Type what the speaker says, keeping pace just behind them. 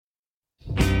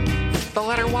The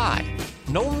letter Y,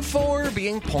 known for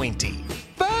being pointy,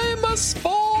 famous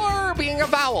for being a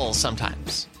vowel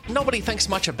sometimes. Nobody thinks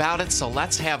much about it, so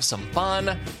let's have some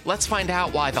fun. Let's find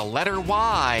out why the letter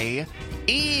Y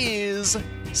is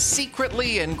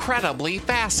secretly incredibly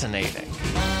fascinating.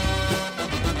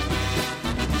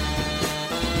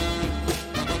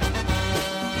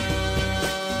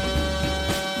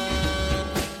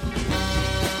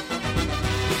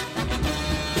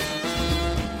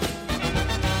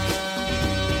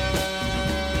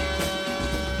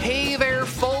 Hey there,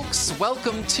 folks.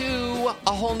 Welcome to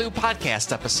a whole new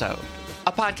podcast episode.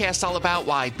 A podcast all about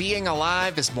why being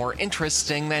alive is more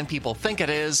interesting than people think it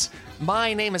is.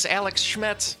 My name is Alex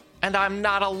Schmidt, and I'm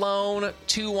not alone.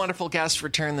 Two wonderful guests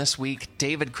return this week,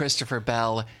 David Christopher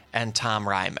Bell and Tom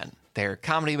Ryman. They're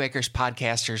comedy makers,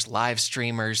 podcasters, live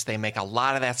streamers. They make a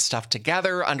lot of that stuff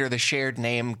together under the shared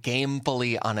name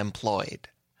Gamefully Unemployed.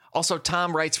 Also,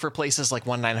 Tom writes for places like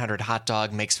 1-900 Hot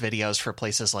Dog, makes videos for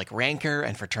places like Ranker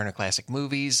and for Turner Classic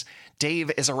Movies. Dave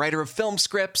is a writer of film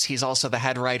scripts. He's also the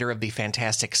head writer of the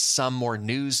fantastic Some More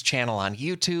News channel on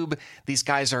YouTube. These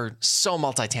guys are so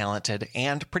multi-talented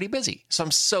and pretty busy. So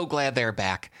I'm so glad they're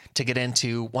back to get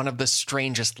into one of the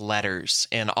strangest letters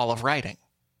in all of writing.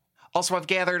 Also, I've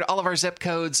gathered all of our zip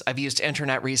codes. I've used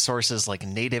internet resources like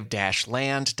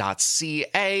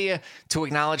native-land.ca to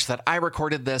acknowledge that I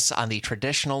recorded this on the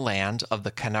traditional land of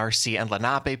the Canarsie and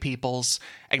Lenape peoples.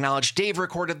 Acknowledge Dave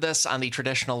recorded this on the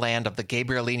traditional land of the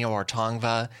Gabrielino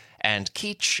Ortongva and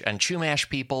Kizh and Chumash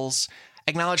peoples.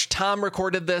 Acknowledge Tom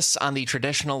recorded this on the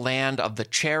traditional land of the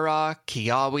Chera,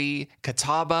 Kiawe,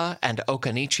 Catawba, and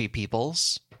Occaneechi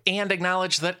peoples. And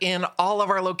acknowledge that in all of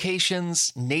our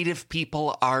locations, Native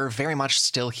people are very much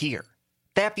still here.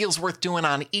 That feels worth doing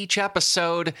on each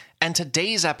episode, and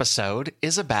today's episode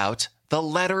is about the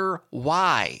letter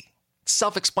Y.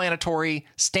 Self-explanatory,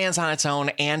 stands on its own,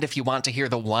 and if you want to hear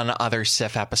the one other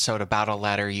SIF episode about a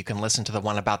letter, you can listen to the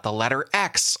one about the letter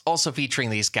X, also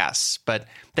featuring these guests. But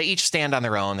they each stand on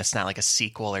their own. It's not like a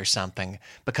sequel or something,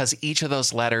 because each of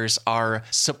those letters are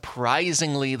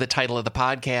surprisingly the title of the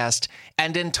podcast,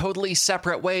 and in totally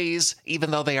separate ways, even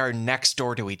though they are next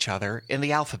door to each other in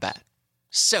the alphabet.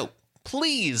 So,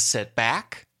 please sit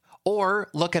back, or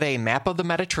look at a map of the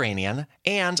Mediterranean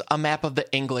and a map of the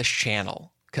English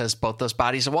Channel, because both those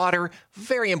bodies of water,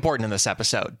 very important in this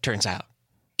episode, turns out.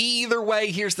 Either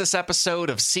way, here's this episode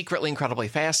of Secretly Incredibly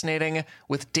Fascinating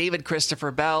with David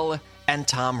Christopher Bell and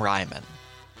Tom Ryman.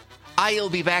 I'll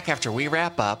be back after we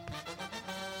wrap up.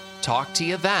 Talk to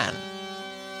you then.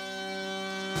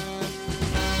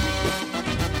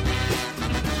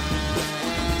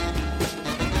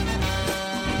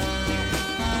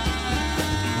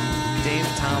 Dave,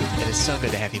 Tom, it is so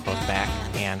good to have you both back.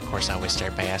 And of course, I always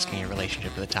start by asking your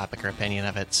relationship to the topic or opinion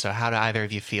of it. So how do either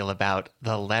of you feel about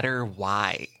the letter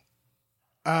Y?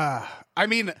 I'm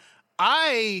going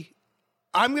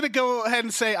to go ahead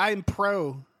and say I'm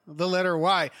pro the letter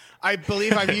Y. I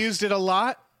believe I've used it a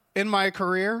lot in my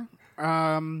career.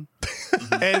 And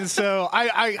so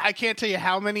I can't tell you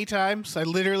how many times. I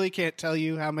literally can't tell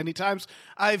you how many times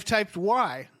I've typed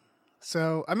Y.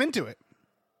 So I'm into it.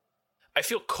 I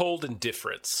feel cold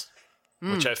indifference,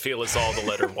 which I feel is all the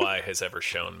letter Y has ever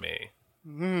shown me.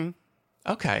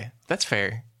 Okay, that's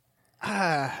fair.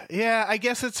 Yeah, I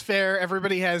guess it's fair.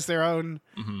 Everybody has their own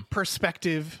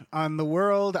perspective on the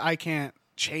world. I can't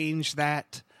change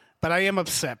that, but I am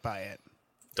upset by it.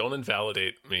 Don't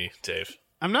invalidate me, Dave.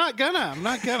 I'm not gonna. I'm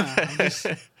just,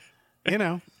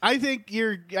 I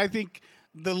think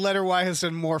the letter Y has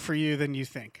done more for you than you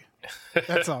think.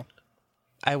 That's all.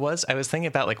 I was thinking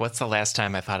about, like, what's the last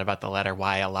time I thought about the letter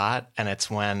Y a lot? And it's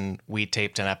when we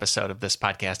taped an episode of this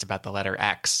podcast about the letter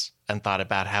X and thought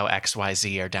about how X, Y,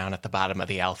 Z are down at the bottom of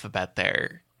the alphabet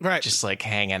there. Right. Just, like,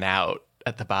 hanging out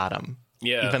at the bottom.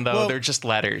 Yeah. Even though they're just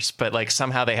letters. But, like,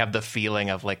 somehow they have the feeling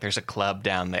of, like, there's a club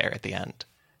down there at the end.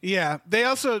 Yeah. They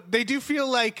do feel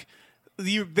like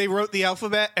they wrote the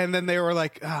alphabet and then they were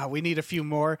like, we need a few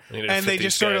more. And they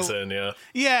just sort of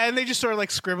and they just sort of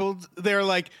like scribbled. They're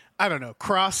like, I don't know,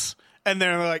 cross, and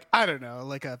they're like, I don't know,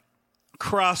 like a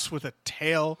cross with a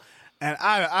tail, and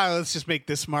I let's just make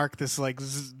this mark, this like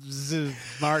z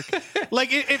mark.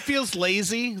 Like it feels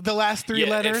lazy, the last three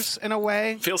letters in a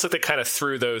way. Feels like they kind of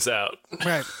threw those out.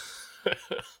 Right.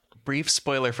 Brief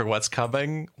spoiler for what's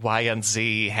coming: Y and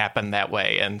Z happened that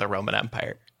way in the Roman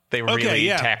Empire. They really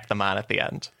tacked them on at the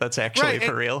end. That's actually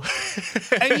for real.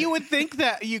 And you would think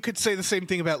that you could say the same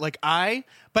thing about like I,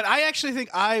 but I actually think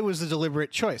I was a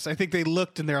deliberate choice. I think they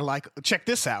looked and they're like, check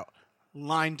this out,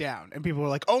 line down. And people were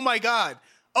like, oh my God,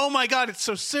 oh my God, it's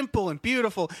so simple and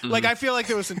beautiful. Like, I feel like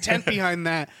there was intent behind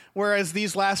that, whereas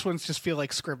these last ones just feel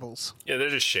like scribbles. Yeah, they're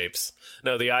just shapes.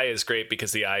 No, the I is great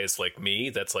because the I is like me.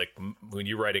 That's like when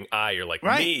you're writing I, you're like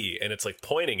me, and it's like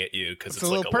pointing at you because it's a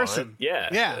like little a person. line. Yeah,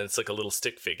 Yeah. and it's like a little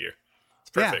stick figure.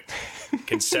 It's perfect.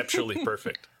 Conceptually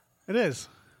perfect. It is.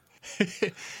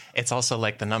 It's also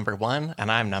like the number one,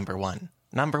 and I'm number one.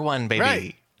 Number one, baby.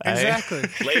 Right. Exactly.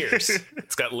 Layers.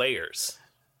 It's got layers.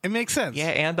 It makes sense. Yeah,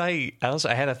 and I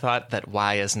had a thought that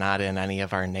Y is not in any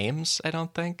of our names, I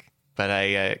don't think.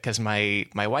 But because my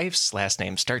wife's last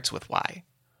name starts with Y.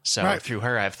 So through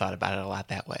her, I've thought about it a lot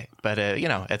that way. But,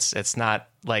 it's not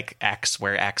like X,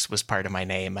 where X was part of my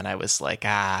name. And I was like,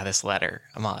 this letter.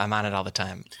 I'm on it all the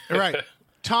time. Right.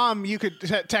 Tom, you could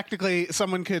technically,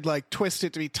 someone could like twist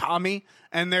it to be Tommy,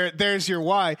 and there's your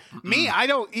Y. Me, I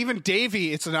don't, even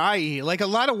Davey, it's an IE. Like a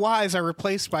lot of Ys are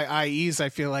replaced by IEs, I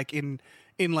feel like, in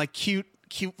like cute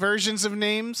versions of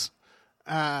names.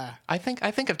 I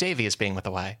think of Davey as being with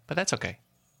a Y, but that's okay.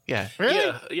 Yeah.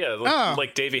 Really? Yeah.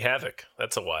 Like Davey Havoc.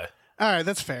 That's a Y. All right,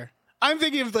 that's fair. I'm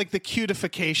thinking of like the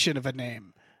cutification of a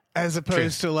name as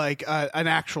opposed to like an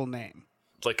actual name.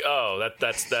 Like, oh,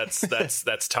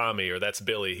 that's Tommy or that's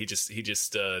Billy. He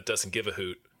just doesn't give a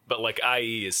hoot. But like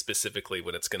IE is specifically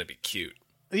when it's going to be cute.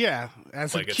 Yeah,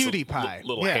 as like a cutie pie,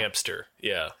 little hamster.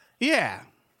 Yeah. Yeah.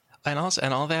 And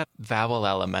all that vowel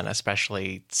element,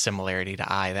 especially similarity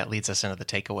to I, that leads us into the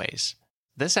takeaways.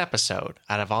 This episode,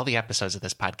 out of all the episodes of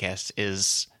this podcast,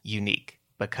 is unique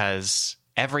because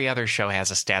every other show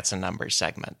has a stats and numbers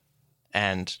segment.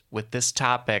 And with this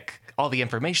topic, all the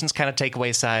information's kind of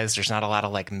takeaway size. There's not a lot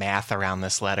of like math around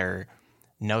this letter.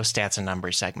 No stats and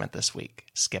numbers segment this week.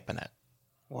 Skipping it.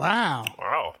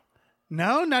 Wow.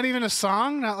 No, not even a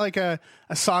song? Not like a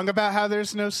song about how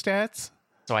there's no stats?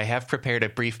 So I have prepared a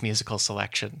brief musical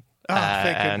selection. Oh,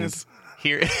 thank goodness.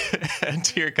 Here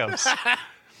it comes.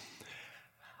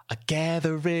 A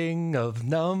gathering of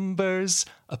numbers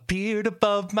appeared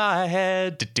above my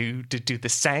head. Do they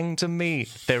sang to me.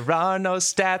 There are no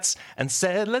stats and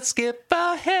said, let's skip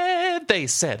ahead. They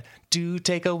said, do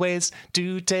takeaways with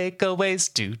me. Do takeaways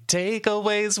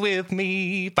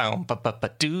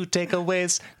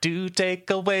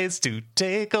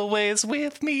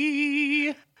with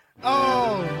me.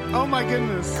 Oh my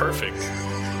goodness. Perfect.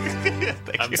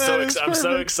 I'm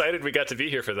so excited we got to be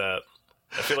here for that.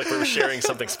 I feel like we're sharing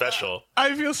something special.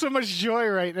 I feel so much joy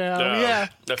right now. Yeah.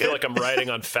 I feel like I'm riding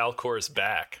on Falcor's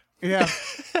back. Yeah.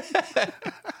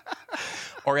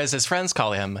 Or as his friends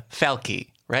call him,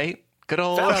 Falky, right? Good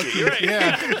old Falky. You're right.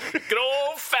 Yeah. Good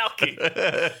old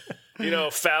Falky.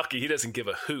 Falky, he doesn't give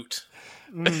a hoot.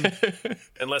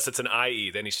 Unless it's an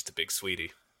IE, then he's just a big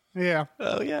sweetie. Yeah.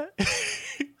 Oh, yeah.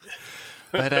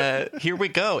 But here we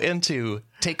go into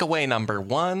takeaway number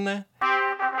 1.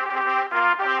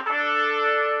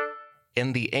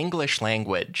 In the English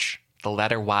language, the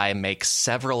letter Y makes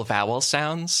several vowel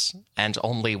sounds and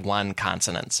only one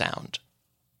consonant sound.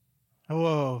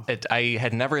 Whoa. I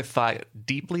had never thought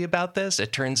deeply about this.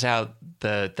 It turns out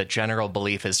the general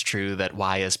belief is true that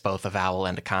Y is both a vowel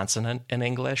and a consonant in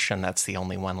English, and that's the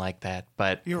only one like that.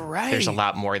 But you're right. There's a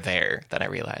lot more there than I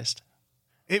realized.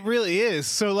 It really is.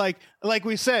 So like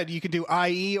we said, you can do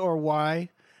IE or Y.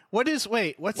 When is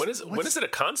it a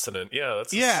consonant? Yeah,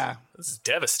 this is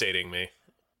devastating me.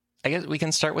 I guess we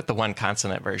can start with the one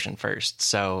consonant version first.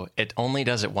 So it only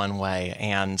does it one way,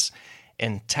 and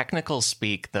in technical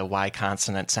speak, the Y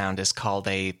consonant sound is called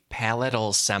a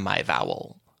palatal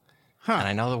semivowel. And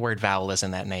I know the word vowel is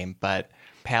in that name, but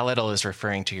palatal is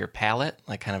referring to your palate,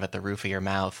 like kind of at the roof of your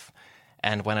mouth.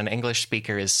 And when an English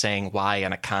speaker is saying Y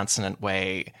in a consonant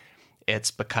way,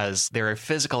 it's because there are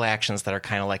physical actions that are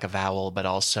kind of like a vowel, but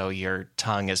also your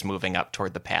tongue is moving up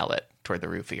toward the palate, toward the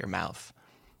roof of your mouth.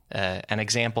 And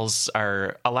examples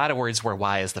are a lot of words where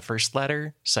Y is the first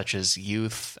letter, such as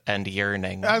youth and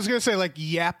yearning. I was going to say like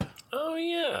yap. Oh,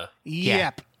 yeah.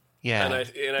 Yap. Yeah.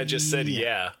 And I just said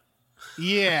yeah.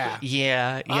 Yeah.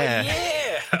 Yeah. Oh,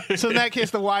 yeah. So in that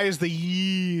case, the Y is the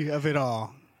ye of it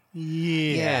all.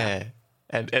 Yeah.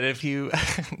 And if you,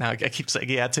 now I keep saying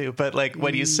yeah too, but like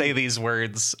when you say these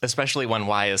words, especially when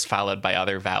Y is followed by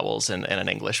other vowels in an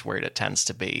English word, it tends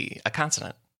to be a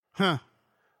consonant. Huh.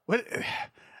 What?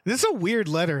 This is a weird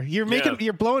letter. You're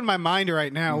blowing my mind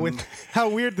right now with how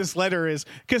weird this letter is.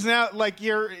 Because now, like,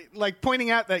 you're like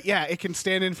pointing out that, it can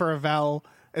stand in for a vowel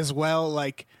as well.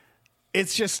 Like,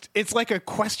 it's like a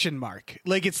question mark.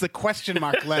 Like, it's the question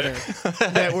mark letter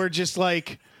that we're just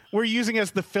like, we're using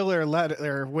as the filler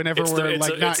letter whenever we're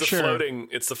not sure.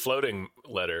 It's the floating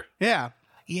letter. Yeah.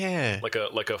 Yeah. Like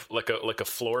a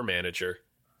floor manager.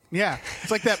 Yeah. It's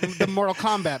like the Mortal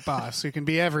Kombat boss who can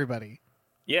be everybody.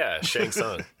 Yeah, Shang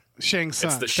Tsung. Shang Tsung.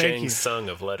 It's the Thank Shang you. Tsung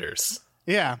of letters.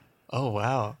 Yeah. Oh,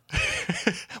 wow.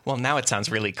 Well, now it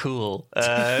sounds really cool.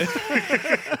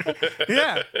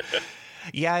 Yeah.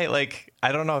 Yeah,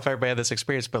 I don't know if everybody had this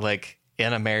experience, but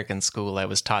in American school, I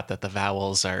was taught that the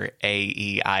vowels are A,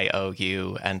 E, I, O,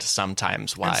 U, and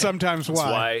sometimes Y. And sometimes It's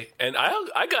why? Y. And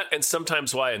I got, and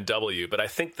sometimes Y and W, but I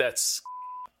think that's,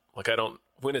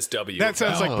 when is W? That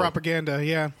sounds like Oh. propaganda.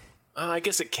 Yeah. I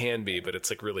guess it can be, but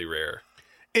it's really rare.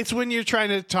 It's when you're trying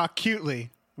to talk cutely,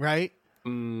 right?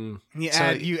 You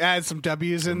add some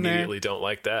W's in there. Immediately don't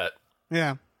like that.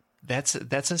 Yeah. That's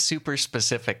a super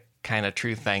specific kind of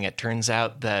true thing. It turns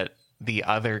out that the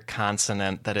other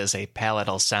consonant that is a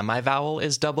palatal semi-vowel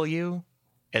is W.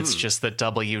 It's just that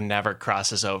W never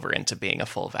crosses over into being a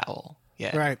full vowel.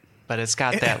 Yeah. Right. But it's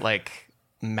got that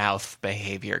mouth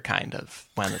behavior kind of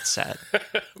when it's said.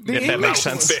 The If that makes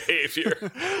English- sense.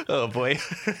 Behavior. Oh boy.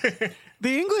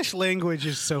 The English language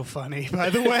is so funny, by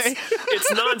the way.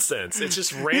 It's nonsense. It's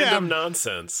just random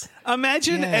nonsense.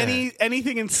 Imagine Yeah.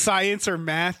 anything in science or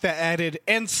math that added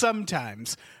and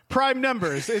sometimes prime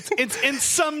numbers. It's and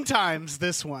sometimes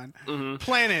this one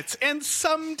planets and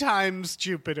sometimes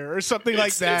Jupiter or something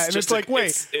like that. And just it's like,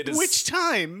 wait, it is- which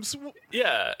times?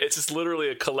 Yeah, it's just literally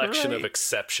a collection of Right.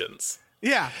 exceptions.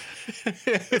 Yeah,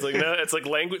 It's like no, it's like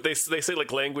language. They say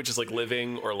language is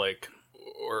living or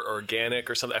or organic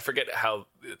or something. I forget how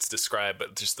it's described,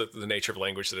 but just the nature of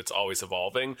language that it's always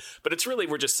evolving. But it's really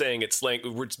we're just saying it's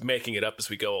we're just making it up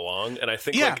as we go along. And I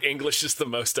think Yeah. English is the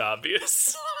most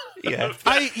obvious. Yeah.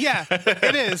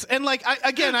 it is. And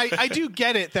I do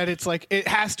get it that it's it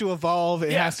has to evolve,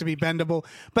 it has to be bendable.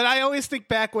 But I always think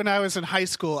back when I was in high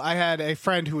school, I had a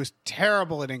friend who was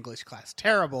terrible in English class,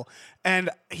 terrible, and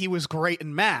he was great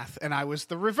in math, and I was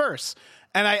the reverse.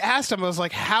 And I asked him, I was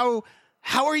like, how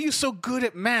are you so good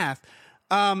at math?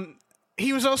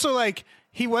 He was also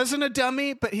he wasn't a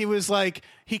dummy, but he was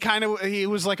he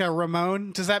was like a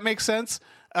Ramon. Does that make sense?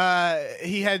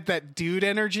 He had that dude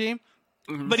energy.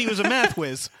 But he was a math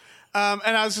whiz. And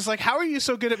I was just like, how are you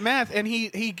so good at math? And he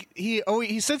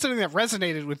said something that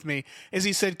resonated with me is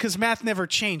he said, because math never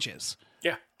changes.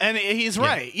 Yeah. And he's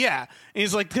right. Yeah. And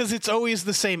he's like, because it's always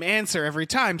the same answer every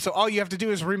time. So all you have to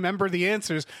do is remember the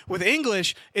answers. With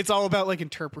English, it's all about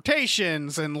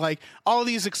interpretations and all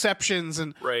these exceptions.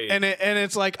 And, Right. and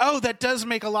it's like, oh, that does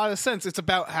make a lot of sense. It's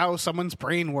about how someone's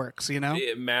brain works,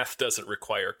 Math doesn't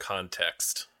require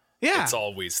context. Yeah. It's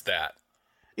always that.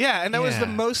 Yeah, and that was the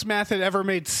Yeah. most math that ever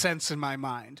made sense in my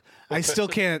mind. I still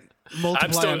can't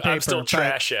multiply on paper. I'm still but-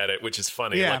 trash at it, which is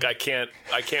funny. Yeah. I can't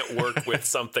work with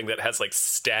something that has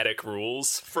static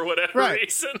rules for whatever Right.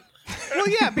 reason. Well,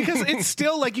 yeah, because it's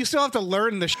still you still have to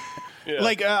learn the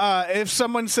Yeah. if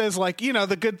someone says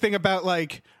the good thing about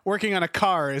working on a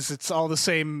car is it's all the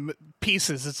same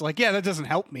pieces. It's that doesn't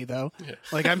help me though.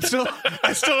 I still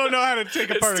don't know how to take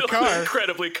It's apart a still an car.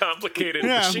 incredibly complicated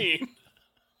Yeah. machine.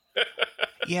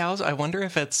 Yeah, I wonder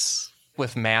if it's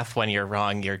with math when you're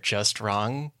wrong, you're just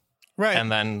wrong. Right.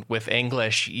 And then with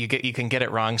English, you can get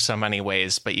it wrong so many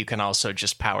ways, but you can also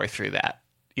just power through that.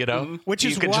 Which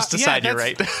you is can why- just decide yeah, you're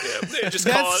right. Yeah, just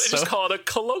That's call it a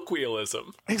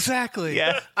colloquialism. Exactly.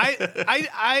 Yeah.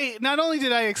 I not only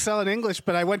did I excel in English,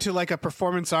 but I went to a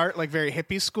performance art, very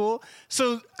hippie school.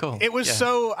 So Cool. it was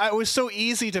Yeah. it was so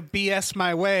easy to BS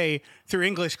my way through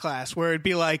English class, where it'd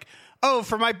be oh,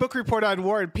 for my book report on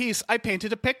War and Peace, I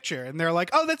painted a picture, and they're like,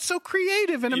 oh, that's so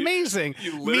creative and amazing.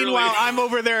 you literally- Meanwhile, I'm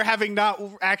over there having not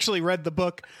actually read the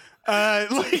book.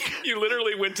 You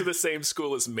literally went to the same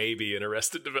school as Maybe in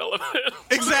Arrested Development.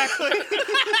 Exactly.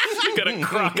 You got a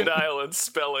crocodile in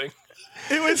spelling.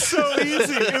 It was so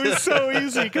easy. It was so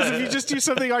easy because if you just do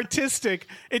something artistic,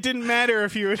 it didn't matter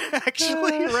if you had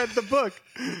actually read the book.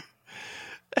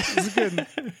 It's good.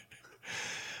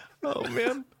 Oh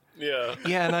man. Yeah.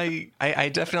 Yeah, and I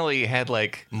definitely had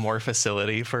more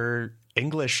facility for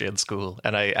English in school,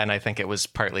 and I think it was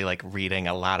partly reading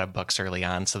a lot of books early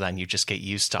on, so then you just get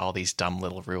used to all these dumb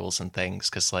little rules and things.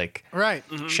 Because Right.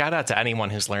 shout out to anyone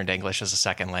who's learned English as a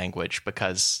second language,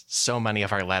 because so many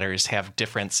of our letters have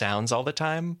different sounds all the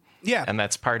time. Yeah. And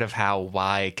that's part of how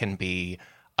Y can be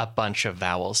a bunch of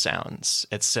vowel sounds.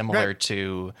 It's similar Right.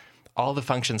 to all the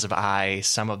functions of I,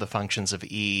 some of the functions of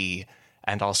E,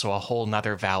 and also a whole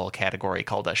nother vowel category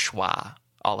called a schwa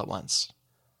all at once.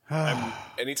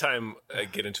 Anytime I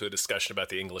get into a discussion about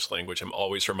the English language, I'm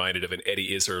always reminded of an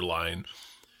Eddie Izzard line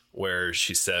where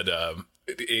she said,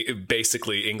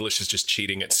 basically, English is just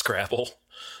cheating at Scrabble.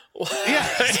 Yeah.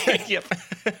 Yep.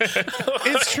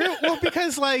 It's true. Well,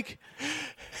 because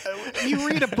you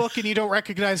read a book and you don't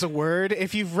recognize a word.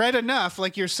 If you've read enough,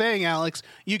 like you're saying, Alex,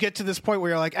 you get to this point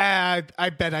where you're like, I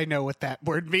bet I know what that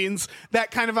word means.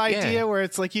 That kind of idea where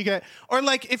it's like you get, or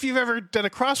like if you've ever done a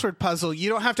crossword puzzle, you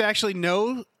don't have to actually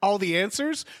know all the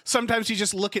answers. Sometimes you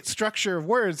just look at structure of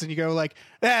words and you go like,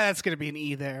 that's going to be an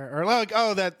E there, or like,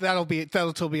 oh, that'll be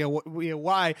a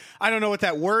Y. I don't know what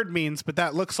that word means, but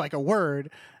that looks like a word.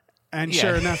 And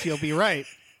sure enough, you'll be right.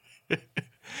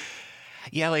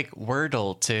 Yeah, like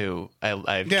Wordle too.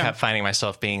 I kept finding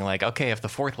myself being like, okay, if the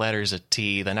fourth letter is a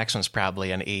T, the next one's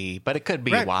probably an E, but it could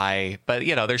be Y. But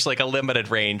there's like a limited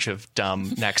range of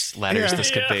dumb next letters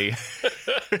this could be.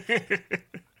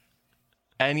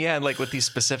 And like with these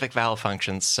specific vowel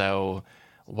functions, so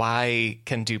Y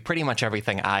can do pretty much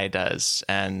everything I does.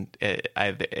 And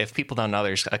if people don't know,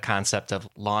 there's a concept of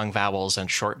long vowels and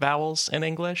short vowels in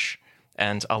English.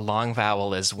 And a long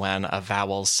vowel is when a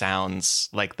vowel sounds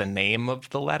like the name of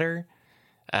the letter.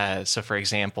 So, for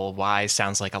example, Y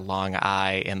sounds like a long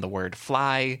I in the word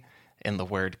fly, in the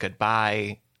word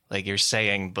goodbye. Like you're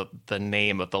saying the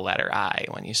name of the letter I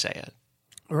when you say it.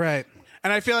 Right.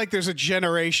 And I feel like there's a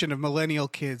generation of millennial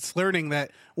kids learning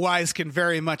that Y's can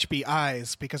very much be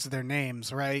I's because of their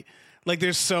names, right? Like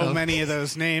there's so many of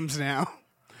those names now.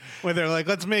 Where they're like,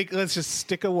 let's just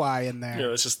stick a Y in there.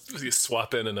 Let's just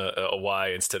swap in a Y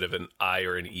instead of an I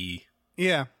or an E.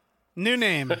 Yeah. New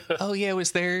name. Oh, yeah.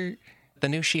 Was there the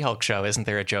new She-Hulk show? Isn't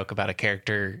there a joke about a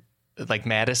character like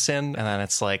Madison? And then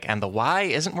it's like, and the Y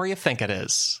isn't where you think it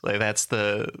is. Like that's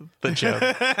the joke.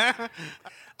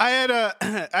 I had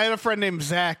a friend named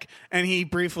Zach, and he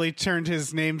briefly turned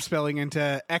his name spelling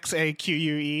into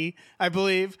Xaque, I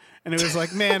believe. And it was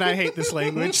like, man, I hate this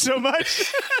language so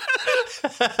much.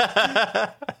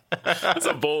 That's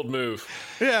a bold move.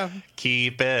 Yeah.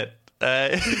 Keep it.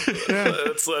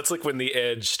 That's like when the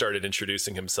Edge started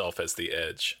introducing himself as the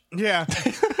Edge. Yeah.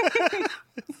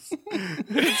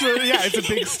 It's a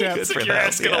big step. It's like you're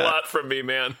asking a lot from me,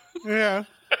 man. Yeah.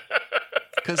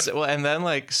 And then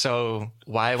like, so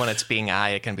why when it's being I,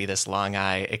 it can be this long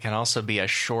I. It can also be a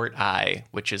short I,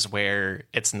 which is where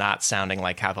it's not sounding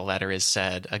like how the letter is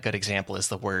said. A good example is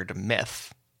the word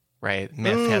myth, right?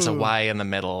 Myth has a Y in the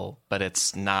middle, but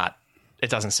it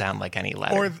doesn't sound like any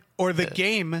letter. Or the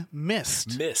game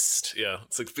Myst. Myst, yeah.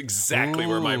 It's like exactly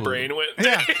where my brain went.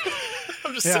 Yeah.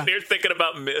 I'm just sitting here thinking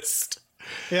about Myst.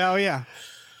 Yeah, oh yeah.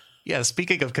 Yeah,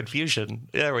 speaking of confusion,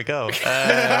 there we go.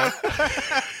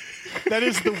 That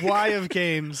is the Y of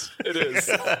games. It is.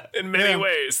 In many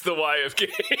ways, the Y of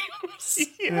games.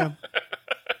 Yeah.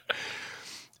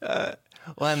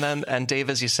 And Dave,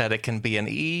 as you said, it can be an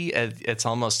E. It's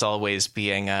almost always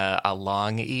being a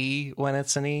long E when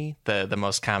it's an E. The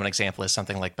most common example is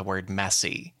something like the word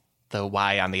messy. The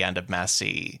Y on the end of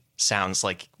messy sounds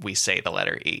like we say the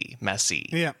letter E, messy.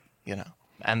 Yeah.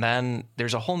 And then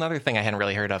there's a whole nother thing I hadn't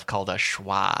really heard of called a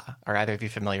schwa. Are either of you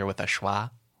familiar with a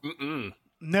schwa? Mm-mm.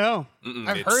 No.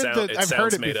 I've heard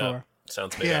it before. Up.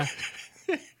 Sounds made up.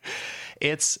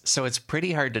 It's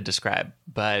pretty hard to describe,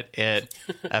 but it,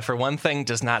 for one thing,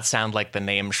 does not sound like the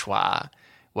name schwa.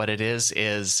 What it is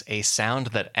a sound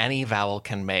that any vowel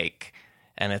can make,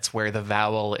 and it's where the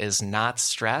vowel is not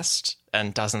stressed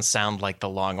and doesn't sound like the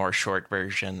long or short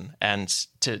version. And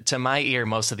to my ear,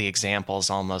 most of the examples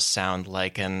almost sound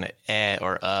like an eh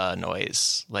or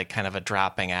noise, like kind of a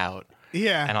dropping out.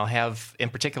 Yeah. And I'll have, in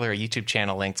particular, a YouTube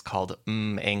channel linked called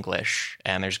English.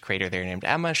 And there's a creator there named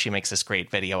Emma. She makes this great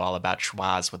video all about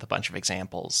schwas with a bunch of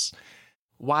examples.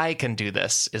 Y can do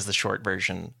this is the short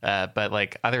version. But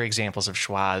like other examples of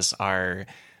schwas are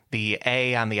the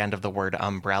A on the end of the word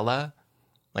umbrella.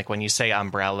 Like when you say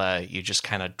umbrella, you just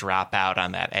kind of drop out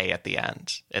on that A at the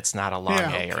end. It's not a long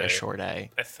A or a short A.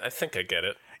 I think I get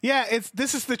it. Yeah,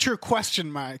 this is the true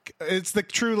question mark. It's the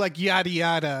true like yada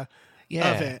yada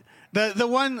of it. The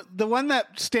one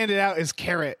that standed out is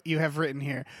carrot. You have written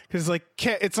here because like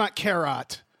it's not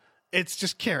carrot, it's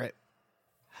just carrot.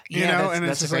 You know, and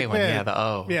that's it's a great like, one. Yeah, the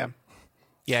O. Yeah,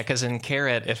 yeah, because in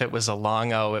carrot, if it was a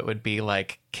long O, it would be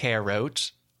like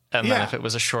carrot. And then if it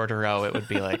was a shorter O, it would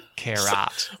be like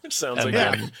carrot. Which sounds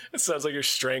it sounds like you're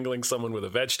strangling someone with a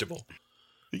vegetable.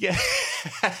 Yeah.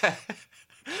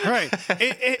 Right.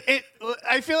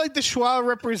 I feel like the schwa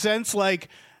represents like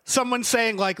someone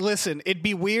saying like, listen, it'd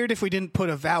be weird if we didn't put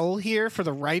a vowel here for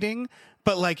the writing,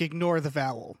 but like ignore the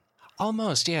vowel.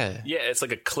 Almost, yeah. Yeah, it's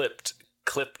like a clipped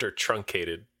or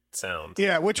truncated sound.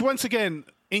 Yeah, which once again,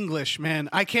 English, man.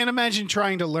 I can't imagine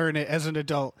trying to learn it as an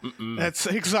adult. That's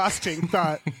exhausting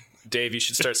thought. Dave, you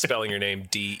should start spelling your name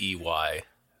D-E-Y.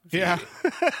 Yeah.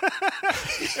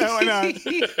 Why not?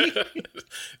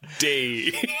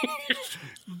 Dave.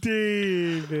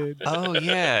 David. Oh,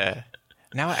 yeah.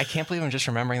 Now, I can't believe I'm just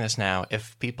remembering this now.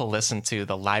 If people listen to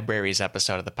the libraries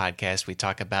episode of the podcast, we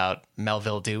talk about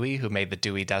Melville Dewey, who made the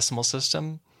Dewey Decimal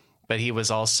System. But he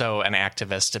was also an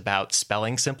activist about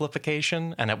spelling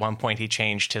simplification. And at one point, he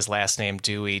changed his last name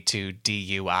Dewey to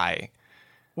DUI.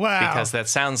 Wow. Because that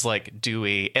sounds like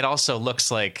Dewey. It also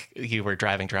looks like you were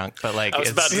driving drunk, but like I was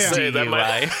it's about to say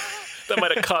DUI. that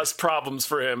might have caused problems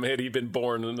for him had he been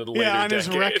born in a later on decade.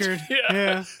 his record.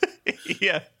 Yeah.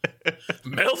 Yeah.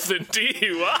 Melvin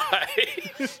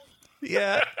DUI.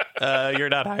 Yeah. You're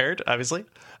not hired, obviously.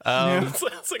 It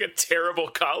sounds like a terrible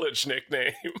college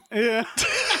nickname. Yeah.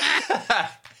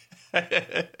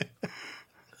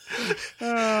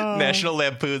 National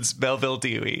Lampoon's Melville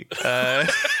Dewey.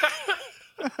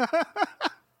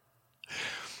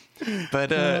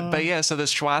 But yeah, so the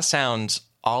schwa sound,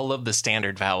 all of the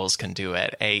standard vowels can do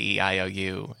it. A, E, I, O,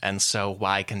 U. And so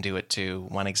Y can do it too.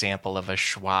 One example of a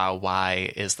schwa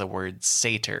Y is the word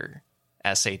satyr.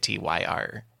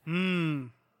 S-A-T-Y-R.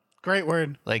 Great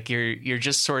word. Like you're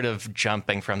just sort of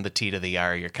jumping from the T to the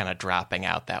R. You're kind of dropping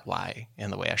out that Y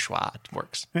in the way a schwa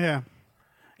works. Yeah.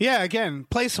 Yeah, again,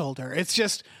 placeholder. It's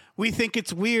just we think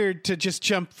it's weird to just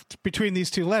jump between these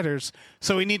two letters,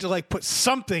 so we need to like put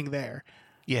something there.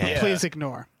 Yeah. Please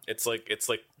ignore. It's like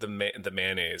the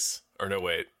mayonnaise. Or no,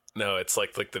 wait. No, it's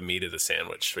like the meat of the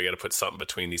sandwich. We got to put something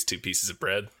between these two pieces of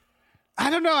bread. I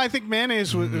don't know. I think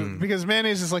mayonnaise because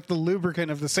mayonnaise is like the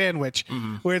lubricant of the sandwich,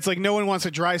 where it's like no one wants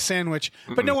a dry sandwich,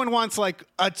 but no one wants like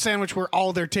a sandwich where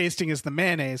all they're tasting is the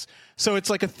mayonnaise. So it's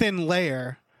like a thin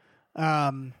layer,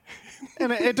 and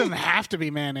it doesn't have to be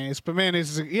mayonnaise, but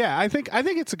mayonnaise is I think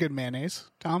it's a good mayonnaise,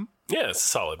 Tom. Yeah, it's a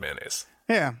solid mayonnaise.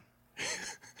 Yeah.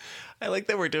 I like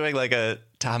that we're doing like a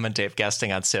Tom and Dave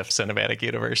guesting on Sif Cinematic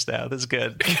Universe now. This is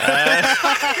good.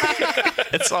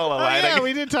 It's all aligning. Yeah,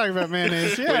 we did talk about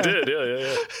mayonnaise. Yeah. We did,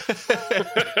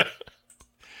 yeah.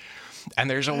 And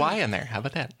there's a Y in there. How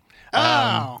about that?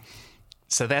 Oh.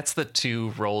 So that's the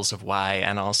two roles of Y.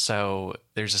 And also,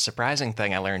 there's a surprising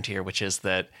thing I learned here, which is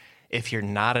that if you're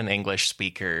not an English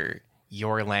speaker,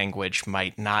 your language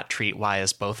might not treat Y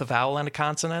as both a vowel and a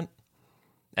consonant.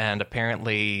 And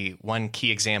apparently, one key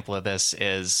example of this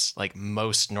is like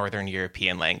most Northern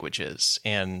European languages.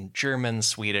 In German,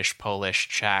 Swedish, Polish,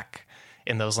 Czech,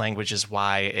 in those languages,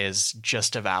 Y is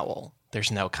just a vowel.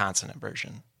 There's no consonant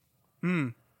version.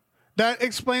 That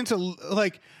explains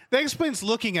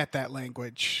looking at that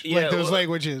language, Yeah, like those well,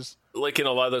 languages. Like in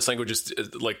a lot of those languages,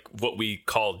 like what we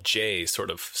call J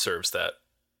sort of serves that,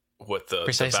 what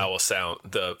the vowel sound,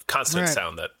 the consonant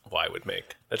sound that Y would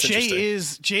make. That's interesting.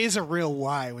 J is a real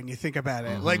Y when you think about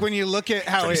it. Like when you look at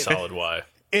how Pretty solid Y.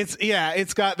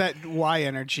 It's got that Y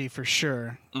energy for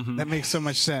sure. That makes so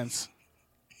much sense.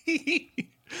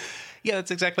 Yeah,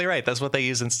 that's exactly right. That's what they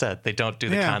use instead. They don't do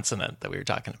the consonant that we were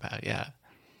talking about. Yeah.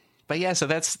 But yeah, so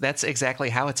that's exactly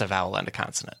how it's a vowel and a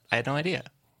consonant. I had no idea.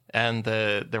 And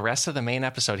the rest of the main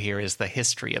episode here is the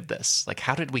history of this. Like,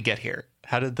 how did we get here?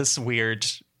 How did this weird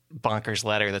bonkers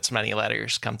letter that's many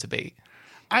letters come to be?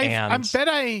 I'm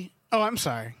sorry.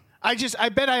 I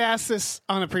bet I asked this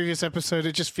on a previous episode.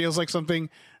 It just feels like something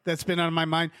that's been on my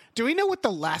mind. Do we know what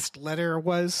the last letter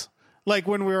was? Like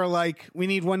when we were like, we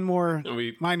need one more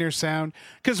minor sound.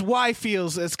 Because Y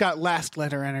feels it's got last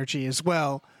letter energy as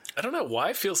well. I don't know.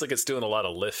 Y feels like it's doing a lot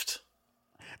of lift.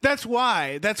 That's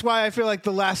why I feel like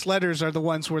the last letters are the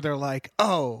ones where they're like,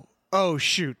 oh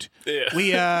shoot. Yeah. We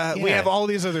have all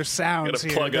these other sounds Gotta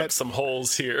here. plug up some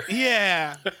holes here.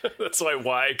 Yeah. That's why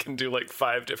Y can do like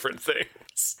 5 different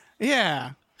things.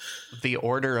 Yeah. The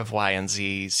order of Y and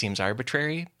Z seems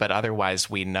arbitrary, but otherwise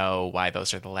we know why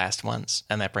those are the last ones.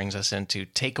 And that brings us into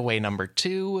takeaway number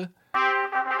 2.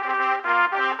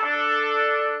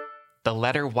 The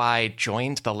letter Y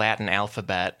joined the Latin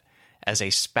alphabet as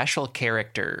a special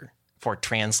character for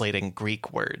translating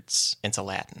Greek words into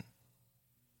Latin.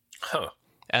 Huh.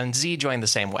 And Z joined the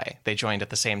same way. They joined at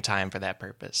the same time for that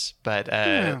purpose. But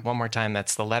one more time,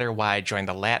 that's the letter Y joined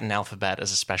the Latin alphabet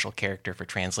as a special character for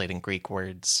translating Greek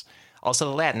words. Also,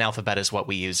 the Latin alphabet is what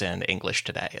we use in English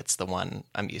today. It's the one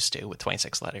I'm used to with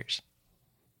 26 letters.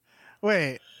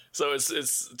 Wait. So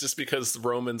it's just because the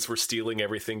Romans were stealing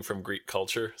everything from Greek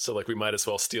culture. So like we might as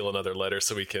well steal another letter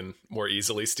so we can more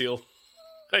easily steal,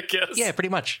 I guess. Yeah, pretty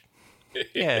much.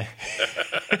 Yeah.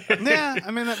 Yeah,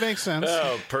 I mean, that makes sense.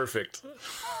 Oh, perfect.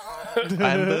 And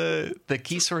the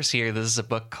key source here, this is a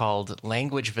book called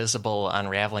Language Visible,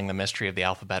 Unraveling the Mystery of the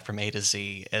Alphabet from A to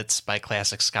Z. It's by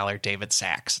classic scholar David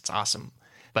Sachs. It's awesome.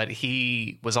 But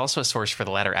he was also a source for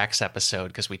the letter X episode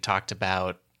because we talked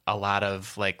about a lot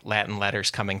of like Latin letters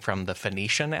coming from the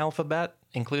Phoenician alphabet,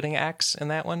 including X in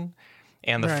that one.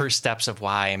 And the first steps of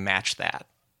Y match that.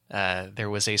 There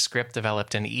was a script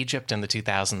developed in Egypt in the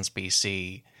 2000s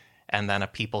BC, and then a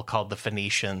people called the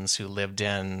Phoenicians who lived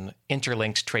in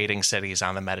interlinked trading cities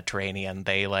on the Mediterranean.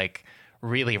 They like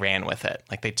really ran with it.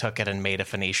 Like they took it and made a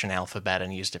Phoenician alphabet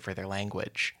and used it for their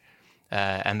language.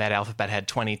 And that alphabet had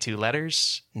 22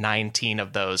 letters. 19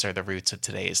 of those are the roots of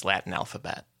today's Latin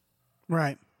alphabet.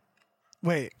 Right.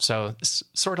 Wait. So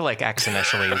sort of like X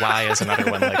initially. Y is another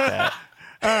one like that.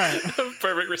 All right.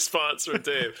 Perfect response from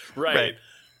Dave. Right.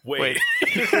 Wait.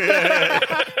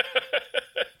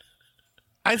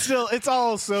 It's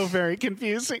all so very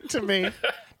confusing to me.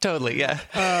 Totally, yeah.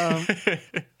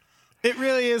 It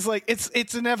really is like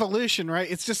it's an evolution, right?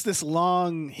 It's just this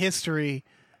long history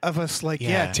of us like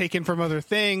taking from other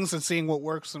things and seeing what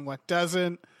works and what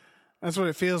doesn't. That's what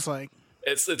it feels like.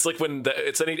 It's like when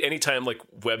it's any time like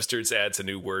Webster's adds a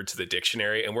new word to the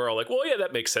dictionary, and we're all like, well, yeah,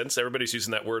 that makes sense. Everybody's using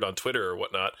that word on Twitter or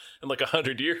whatnot. In like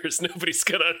 100 years, nobody's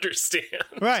gonna understand.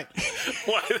 Right.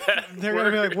 Why that They're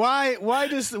word. gonna be like,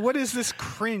 what is this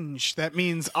cringe that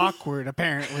means awkward?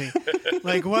 Apparently,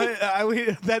 like what?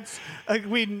 That's a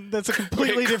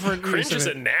completely different. Cringe use is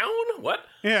of a it. noun. What?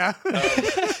 Yeah.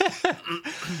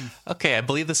 Okay, I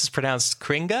believe this is pronounced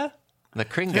Kringa. The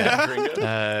Kringa.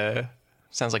 Gringo?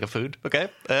 Sounds like a food. Okay.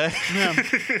 It's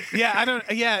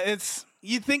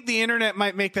you'd think the internet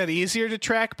might make that easier to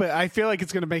track, but I feel like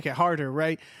it's going to make it harder,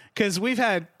 right? Because we've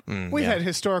had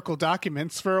historical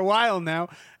documents for a while now,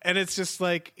 and it's just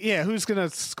like, who's going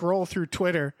to scroll through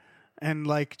Twitter and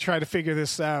like try to figure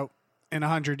this out in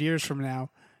 100 years from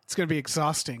now? It's going to be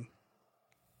exhausting.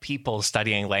 People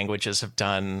studying languages have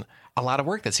done a lot of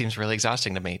work that seems really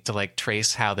exhausting to me to like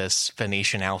trace how this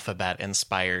Phoenician alphabet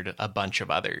inspired a bunch of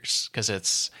others, because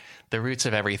it's the roots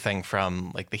of everything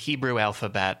from like the Hebrew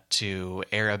alphabet to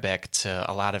Arabic to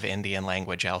a lot of Indian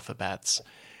language alphabets.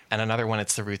 And another one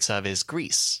it's the roots of is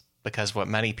Greece, because what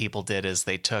many people did is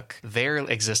they took their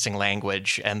existing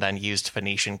language and then used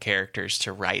Phoenician characters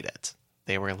to write it.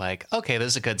 They were like, okay,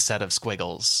 there's a good set of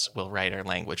squiggles. We'll write our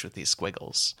language with these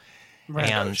squiggles.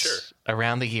 Right. And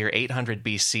around the year 800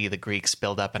 BC, the Greeks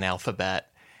build up an alphabet,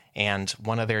 and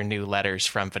one of their new letters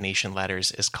from Phoenician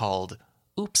letters is called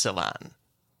Upsilon.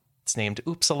 It's named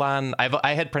Upsilon.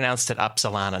 I had pronounced it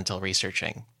Upsilon until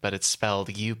researching, but it's spelled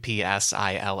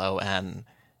Upsilon.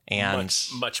 And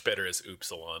much better as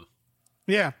Upsilon.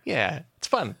 Yeah. Yeah, it's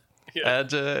fun. Yeah.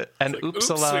 And Like,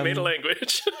 Upsilon. oops, we made a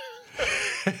language.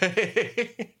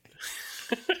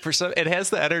 It has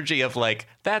the energy of like,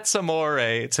 that's amore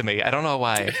to me. I don't know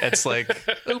why. It's like,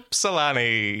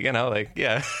 Upsilani,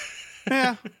 yeah.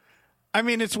 Yeah. I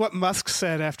mean, it's what Musk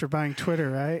said after buying Twitter,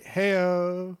 right?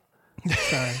 Heyo.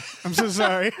 Sorry. I'm so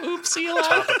sorry. Upsilon.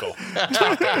 Topical.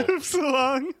 Oops, so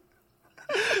long.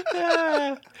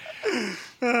 Yeah.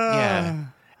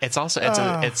 It's also,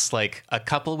 it's like a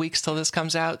couple weeks till this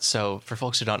comes out. So for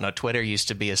folks who don't know, Twitter used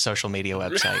to be a social media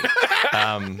website.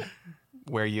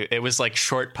 Where it was like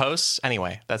short posts.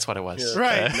 Anyway, that's what it was. Yeah.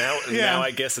 Right. Now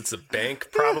I guess it's a bank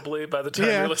probably by the time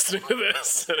you're listening to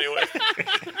this. Anyway.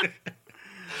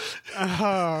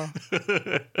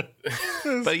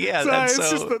 But yeah, Sorry, that's it's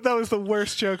so... just that was the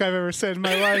worst joke I've ever said in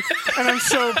my life, and I'm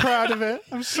so proud of it.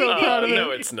 I'm so proud of it.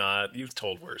 No, it's not. You've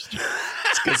told worse jokes.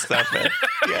 It's good stuff, man.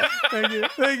 Yeah.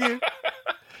 Thank you.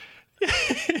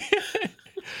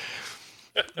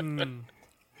 And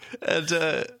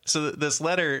so this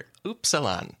letter,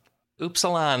 Upsilon,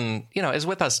 is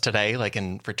with us today, like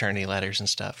in fraternity letters and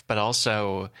stuff, but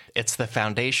also it's the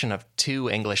foundation of two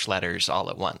English letters all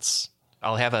at once.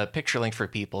 I'll have a picture link for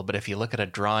people, but if you look at a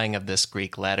drawing of this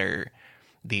Greek letter,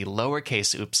 the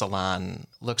lowercase upsilon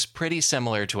looks pretty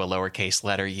similar to a lowercase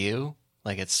letter U,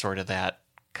 like it's sort of that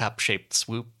cup-shaped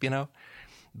swoop,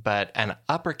 but an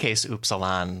uppercase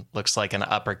upsilon looks like an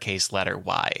uppercase letter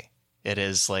Y. It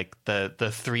is like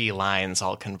the three lines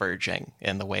all converging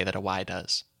in the way that a Y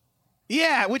does.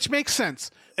 Yeah, which makes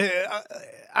sense.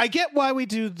 I get why we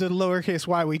do the lowercase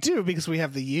y we do, because we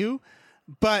have the U,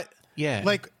 but Yeah.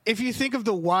 like if you think of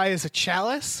the Y as a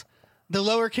chalice, the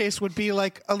lowercase would be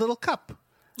like a little cup.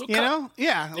 You know?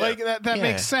 Yeah, like that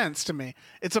makes sense to me.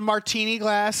 It's a martini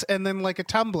glass and then like a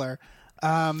tumbler.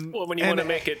 Well, when you want to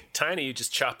make it tiny, you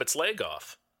just chop its leg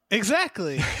off.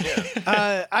 Exactly.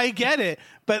 I get it.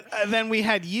 But then we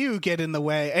had U get in the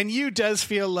way. And U does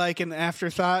feel like an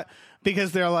afterthought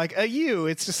because they're like, a U,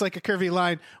 it's just like a curvy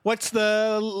line. What's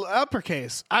the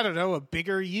uppercase? I don't know, a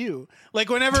bigger U. Like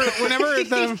whenever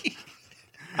the...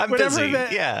 I'm busy.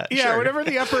 Sure. Whenever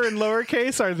the upper and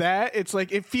lowercase are that, it's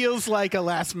like it feels like a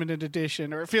last minute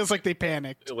addition, or it feels like they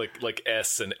panicked. Like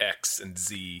S and X and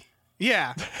Z.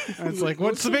 Yeah. And it's like,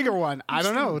 what's the bigger one? I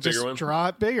don't know. Just one? draw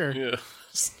it bigger. Yeah.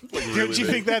 Like, really Don't you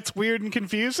big. think that's weird and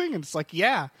confusing? And it's like,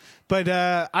 yeah, but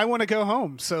I want to go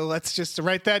home, so let's just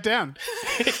write that down.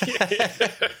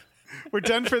 We're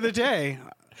done for the day.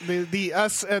 The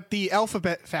us at the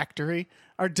Alphabet Factory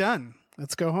are done.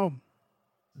 Let's go home.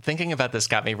 Thinking about this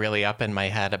got me really up in my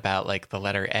head about like the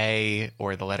letter A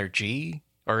or the letter G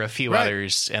or a few Right.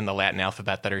 others in the Latin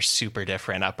alphabet that are super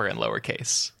different, upper and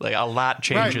lowercase. Like a lot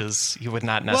changes. You would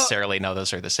not necessarily know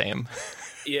those are the same.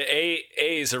 Yeah, A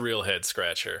is a real head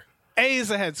scratcher. A is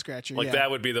a head scratcher. Like yeah.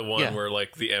 that would be the one Yeah. where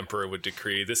like the emperor would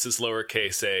decree this is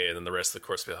lowercase a, and then the rest of the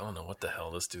course would be like, I don't know what the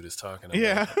hell this dude is talking about.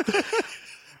 Yeah.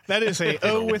 That is a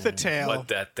O with a tail. What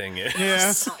that thing is.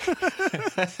 Yeah.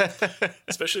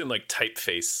 Especially in like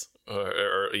typeface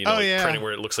or you know, Oh, like yeah. printing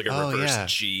where it looks like a Oh, reverse yeah.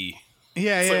 G.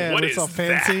 Yeah, It's yeah. like, what it's is all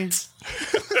fancy.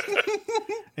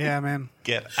 that? Yeah, man.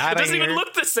 Get It out of doesn't here. even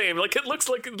look the same. Like it looks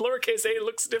like lowercase a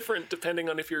looks different depending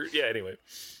on if you're. Yeah. Anyway.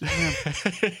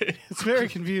 It's very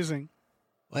confusing.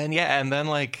 And yeah, and then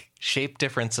like shape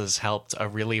differences helped a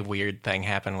really weird thing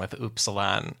happen with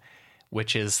upsilon,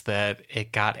 which is that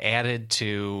it got added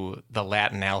to the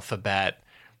Latin alphabet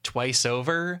twice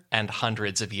over and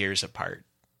hundreds of years apart.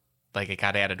 Like it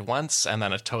got added once and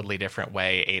then a totally different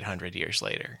way 800 years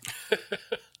later.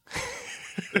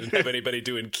 Didn't have anybody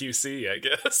doing QC, I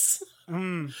guess.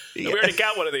 We already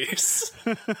got one of these.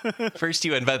 First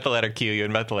you invent the letter Q, you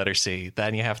invent the letter C,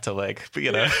 then you have to like,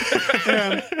 you know.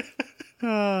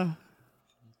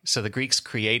 So the Greeks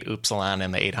create upsilon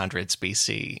in the 800s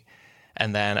BC.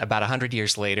 And then about 100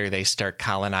 years later, they start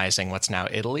colonizing what's now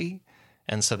Italy.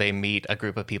 And so they meet a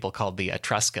group of people called the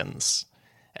Etruscans.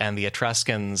 And the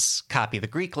Etruscans copy the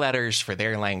Greek letters for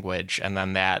their language. And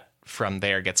then that from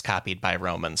there gets copied by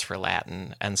Romans for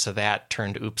Latin. And so that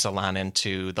turned upsilon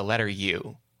into the letter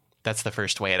U. That's the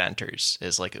first way it enters,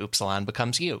 is like upsilon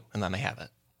becomes U. And then they have it.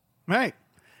 Right.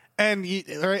 And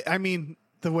right, I mean,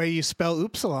 the way you spell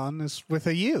upsilon is with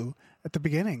a U at the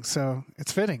beginning, so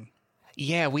it's fitting.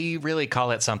 Yeah, we really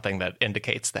call it something that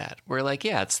indicates that. We're like,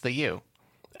 yeah, it's the U.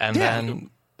 And Yeah.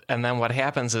 then what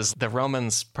happens is the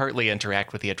Romans partly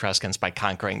interact with the Etruscans by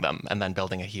conquering them and then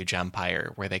building a huge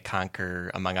empire where they conquer,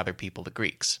 among other people, the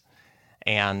Greeks.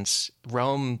 And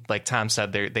Rome, like Tom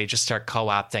said, they just start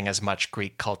co-opting as much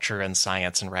Greek culture and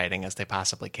science and writing as they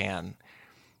possibly can.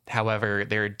 However,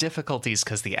 there are difficulties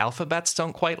because the alphabets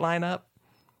don't quite line up.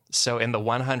 So in the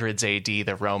 100s AD,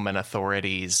 the Roman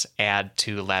authorities add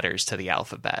 2 letters to the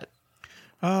alphabet.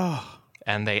 Oh,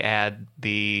 And they add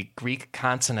the Greek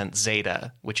consonant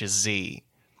zeta, which is Z.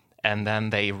 And then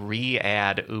they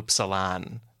re-add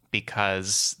upsilon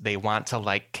because they want to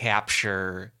like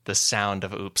capture the sound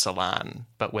of upsilon,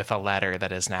 but with a letter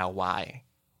that is now Y.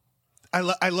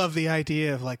 I love the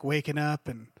idea of like waking up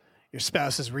and your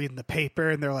spouse is reading the paper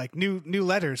and they're like, new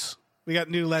letters. We got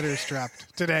new letters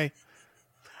dropped today.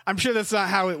 I'm sure that's not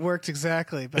how it worked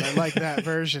exactly, but I like that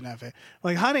version of it.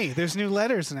 Like, honey, there's new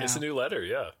letters now. It's a new letter,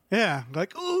 yeah. Yeah.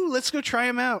 Like, ooh, let's go try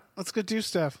them out. Let's go do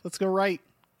stuff. Let's go write.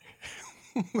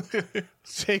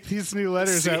 Take these new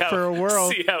letters out for a whirl.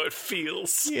 See how it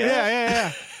feels.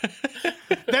 Yeah.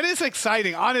 That is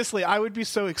exciting. Honestly, I would be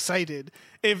so excited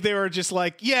if they were just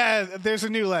like, yeah, there's a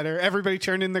new letter. Everybody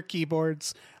turn in their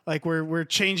keyboards. Like we're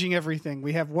changing everything.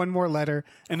 We have one more letter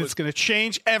and it's going to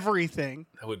change everything.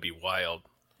 That would be wild.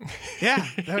 Yeah,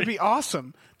 that would be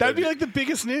awesome. That would be like the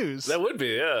biggest news. That would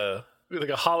be, yeah. It'd be like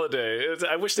a holiday.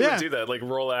 I wish they Yeah. would do that, like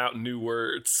roll out new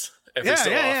words every Yeah, so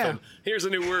yeah, often. Here's a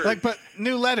new word. Like, but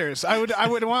new letters. I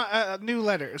would want new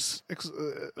letters. I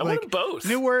like want them both.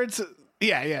 new words.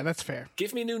 Yeah, that's fair.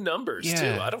 Give me new numbers,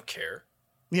 Yeah. too. I don't care.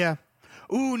 Yeah.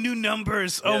 Ooh, new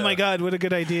numbers. Oh Yeah. my God, what a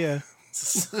good idea.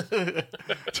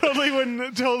 totally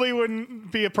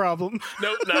wouldn't be a problem.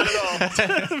 Nope, not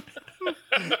at all.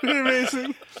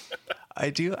 Amazing.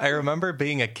 I remember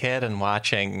being a kid and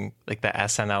watching like the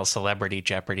SNL Celebrity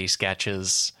Jeopardy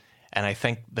sketches, and I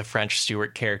think the French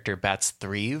Stewart character bets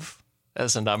Threve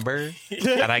as a number,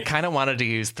 and I kind of wanted to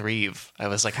use Threve. I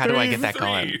was like, how do I get that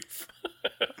going?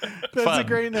 That's Fun. a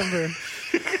great number.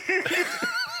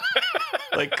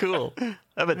 Like, cool.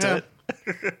 I'm into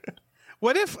it.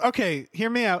 What if? Okay, hear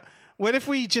me out. What if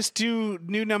we just do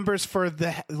new numbers for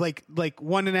the like 1.5,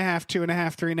 2.5,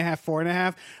 3.5,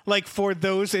 4.5, like for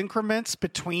those increments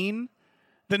between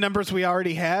the numbers we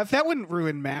already have? That wouldn't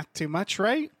ruin math too much,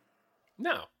 right?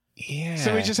 No. Yeah.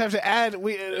 So we just have to add.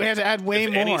 We have to add way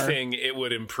If more. anything, it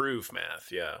would improve math,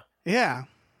 yeah. Yeah.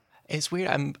 It's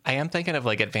weird. I am thinking of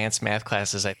like advanced math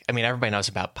classes. I mean, everybody knows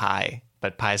about pi,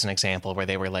 but pi is an example where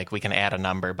they were like, we can add a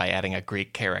number by adding a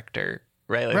Greek character,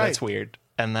 right? Like, Right. That's weird.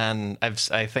 And then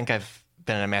I think I've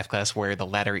been in a math class where the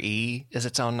letter E is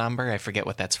its own number. I forget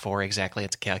what that's for exactly.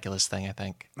 It's a calculus thing, I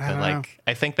think. I don't know.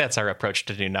 I think that's our approach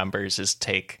to new numbers is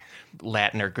take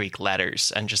Latin or Greek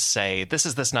letters and just say, this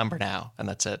is this number now. And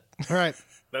that's it. Right.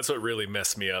 That's what really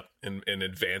messed me up in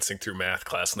advancing through math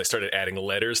class. When they started adding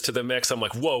letters to the mix, I'm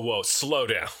like, whoa, slow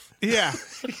down. Yeah.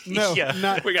 No, Yeah.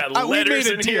 not. We got letters we made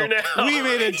a in deal. here now. We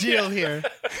made a deal here.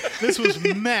 This was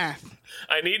math.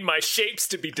 I need my shapes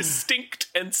to be distinct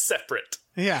and separate.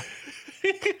 Yeah.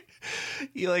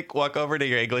 You like walk over to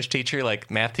your English teacher,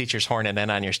 like math teacher's horning in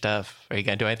on your stuff. Are you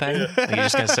going to do anything? Are you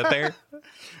just going to sit there?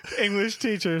 English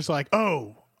teacher's like,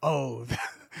 oh,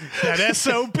 that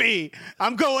SOB.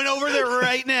 I'm going over there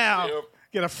right now. Yep.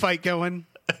 Get a fight going.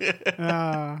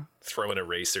 Throwing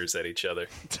erasers at each other.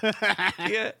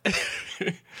 Yeah.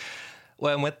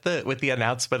 Well, and with the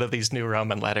announcement of these new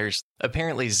Roman letters,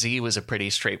 apparently Z was a pretty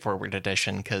straightforward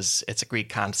addition because it's a Greek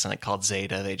consonant called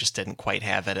zeta. They just didn't quite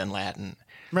have it in Latin.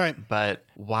 Right. But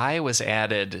Y was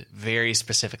added very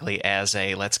specifically as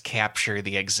a let's capture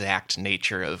the exact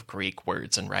nature of Greek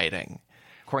words and writing.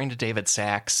 According to David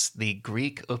Sachs, the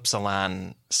Greek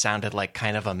upsilon sounded like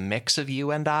kind of a mix of U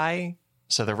and I.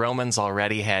 So the Romans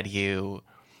already had U,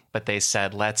 but they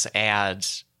said, let's add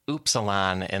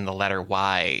upsilon in the letter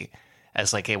Y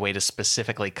as like a way to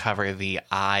specifically cover the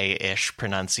I-ish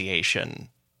pronunciation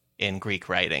in Greek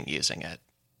writing using it.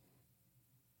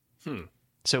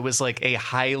 So it was like a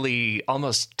highly,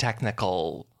 almost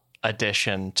technical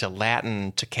addition to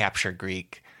Latin to capture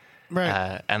Greek.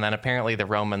 Right. And then apparently the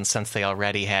Romans, since they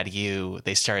already had U,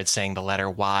 they started saying the letter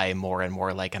Y more and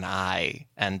more like an I.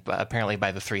 And apparently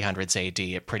by the 300s AD,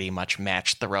 it pretty much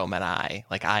matched the Roman I.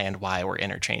 Like I and Y were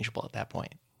interchangeable at that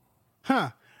point.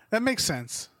 Huh. That makes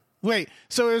sense. Wait,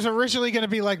 so it was originally going to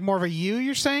be like more of a U,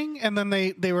 you're saying? And then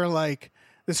they were like,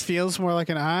 this feels more like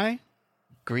an I?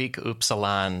 Greek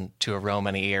upsilon to a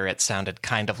Roman ear, it sounded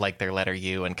kind of like their letter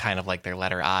U and kind of like their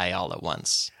letter I all at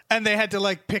once. And they had to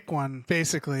like pick one,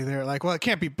 basically. They're like, well, it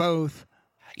can't be both.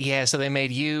 Yeah, so they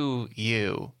made U,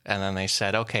 and then they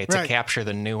said, okay, to Right. capture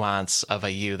the nuance of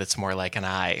a U that's more like an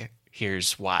I,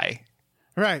 here's Y.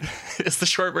 Right. It's the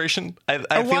short version. I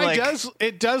A feel Y like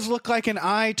does look like an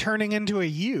I turning into a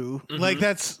U. Like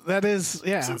that is,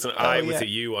 yeah. So it's an eye with yeah. a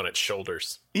U on its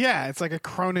shoulders. Yeah, it's like a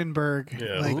Cronenberg.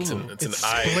 Yeah, Like, it's an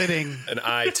eye. splitting. An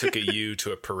eye took a U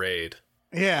to a parade.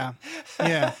 Yeah.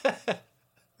 Yeah.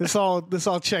 This all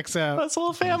checks out. this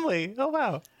whole family. Oh,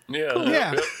 wow. Yeah.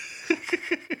 Yeah. Yep.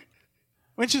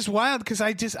 Which is wild because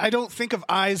I don't think of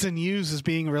I's and U's as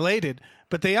being related,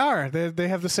 but they are. They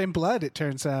have the same blood, it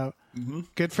turns out. Mm-hmm.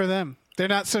 Good for them. They're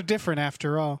not so different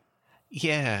after all.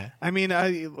 Yeah. I mean, a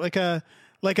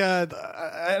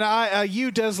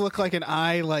U does look like an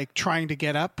I, like trying to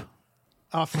get up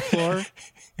off the floor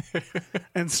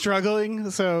and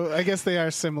struggling. So I guess they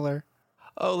are similar.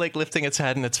 Oh, like lifting its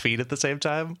head and its feet at the same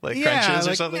time? Like Yeah, crunches or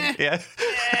like, something? eh. Yeah.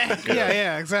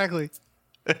 Yeah, exactly.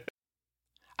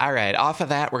 All right. Off of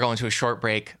that, we're going to a short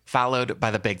break, followed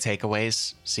by the big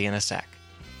takeaways. See you in a sec.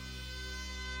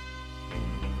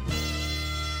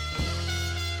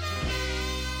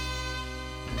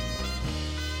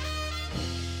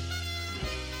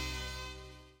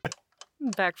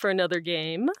 Back for another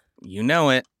game. You know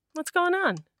it. What's going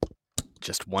on?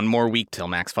 Just one more week till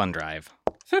Max Fun Drive.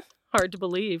 Hard to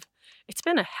believe. It's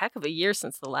been a heck of a year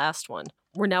since the last one.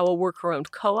 We're now a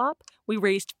worker-owned co-op. We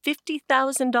raised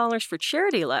 $50,000 for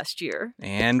charity last year.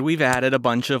 And we've added a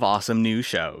bunch of awesome new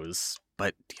shows.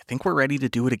 But do you think we're ready to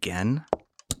do it again?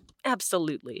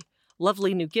 Absolutely.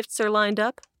 Lovely new gifts are lined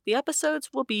up. The episodes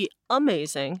will be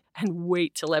amazing. And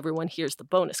wait till everyone hears the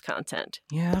bonus content.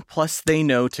 Yeah, plus they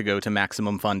know to go to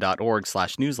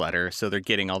MaximumFun.org/newsletter, so they're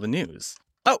getting all the news.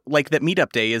 Oh, like that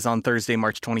meetup day is on Thursday,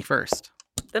 March 21st.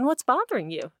 Then what's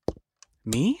bothering you?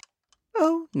 Me?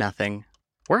 Oh, nothing.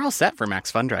 We're all set for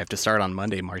Max Fun Drive to start on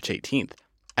Monday, March 18th.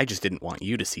 I just didn't want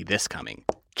you to see this coming.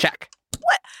 Check.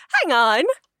 Hang on!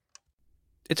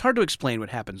 It's hard to explain what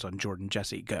happens on Jordan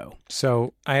Jesse Go.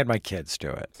 So I had my kids do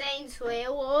it. Saying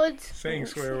swear words. Saying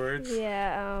swear words.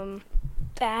 Yeah,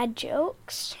 bad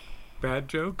jokes. Bad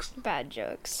jokes. Bad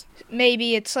jokes.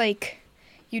 Maybe it's like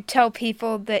you tell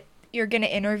people that you're going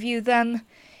to interview them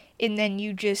and then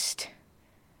you just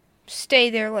stay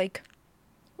there like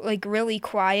really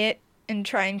quiet and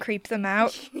try and creep them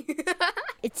out.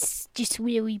 It's just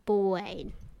really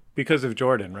boring. Because of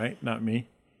Jordan, right? Not me.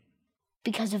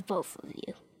 Because of both of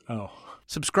you. Oh.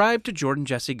 Subscribe to Jordan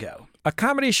Jesse Go. A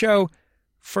comedy show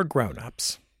for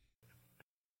grown-ups.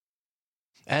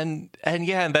 And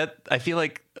that I feel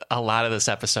like a lot of this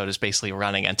episode is basically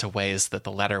running into ways that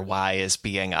the letter Y is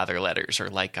being other letters or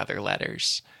like other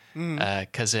letters.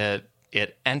 Because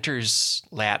it enters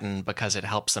Latin because it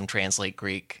helps them translate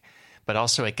Greek, but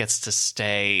also it gets to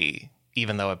stay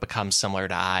even though it becomes similar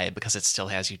to I because it still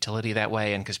has utility that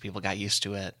way and because people got used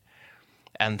to it.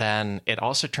 And then it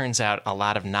also turns out a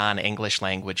lot of non-English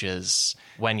languages,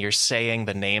 when you're saying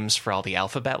the names for all the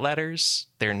alphabet letters,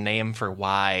 their name for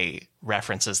Y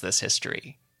references this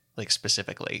history, like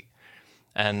specifically.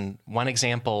 And one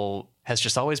example has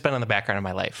just always been in the background of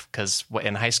my life because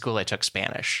in high school I took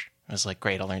Spanish. I was like,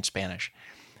 great, I'll learn Spanish.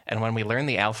 And when we learn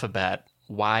the alphabet,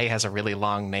 Y has a really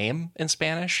long name in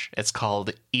Spanish. It's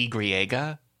called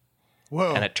Y.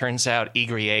 Whoa. And it turns out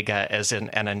Y is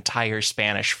an entire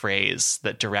Spanish phrase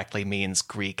that directly means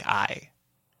Greek I.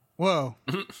 Whoa.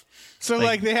 So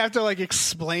like they have to like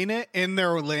explain it in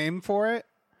their name for it?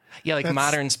 Yeah, like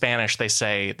modern Spanish, they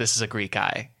say this is a Greek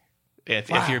I. If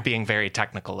you're being very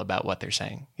technical about what they're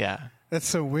saying. Yeah. That's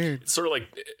so weird. It's sort of like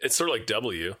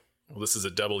W. Well, this is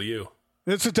a W.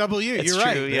 It's a W. It's You're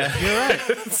true, right. yeah. You're right.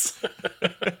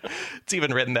 It's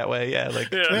even written that way. Yeah.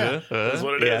 Like, That's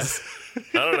what it is.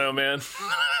 I don't know, man.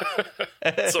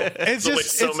 It's just like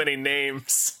so many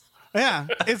names. Yeah.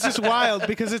 It's just wild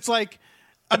because it's like,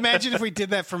 imagine if we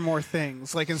did that for more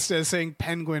things. Like instead of saying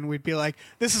penguin, we'd be like,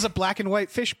 this is a black and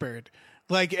white fish bird.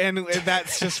 Like, and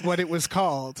that's just what it was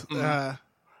called. I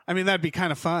mean, that'd be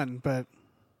kind of fun, but.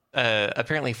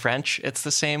 Apparently French, it's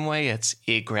the same way. It's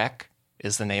Y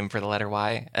is the name for the letter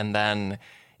Y. And then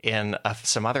in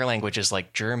some other languages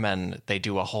like German, they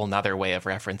do a whole nother way of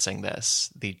referencing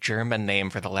this. The German name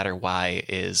for the letter Y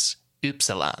is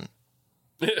Upsilon.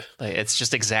 It's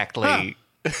just exactly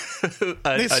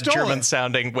a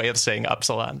German-sounding way of saying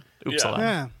Upsilon.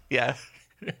 Upsilon. Yeah.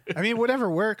 I mean, whatever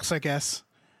works, I guess.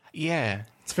 Yeah.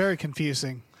 It's very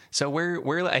confusing. So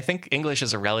I think English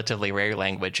is a relatively rare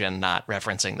language in not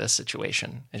referencing this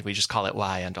situation. We just call it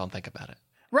Y and don't think about it.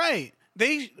 Right.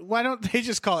 Why don't they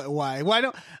just call it Y?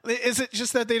 Is it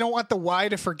just that they don't want the Y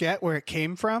to forget where it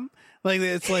came from? Like,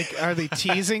 it's like, are they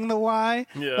teasing the Y?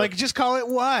 Yeah. Like, just call it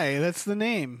Y. That's the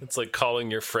name. It's like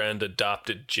calling your friend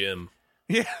Adopted Jim.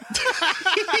 Yeah.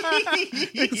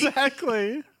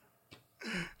 Exactly.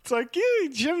 It's like, yeah,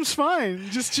 Jim's fine.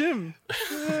 Just Jim.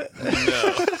 No.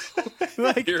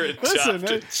 Like, You're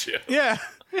Adopted Jim. Yeah.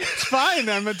 It's fine.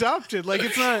 I'm adopted. Like,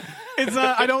 it's not,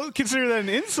 I don't consider that an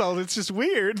insult. It's just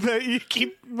weird that you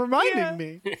keep reminding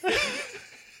me.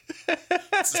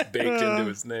 It's just baked into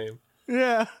his name.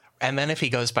 Yeah. And then if he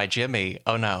goes by Jimmy,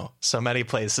 oh no, so many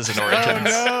places and origins.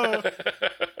 Oh,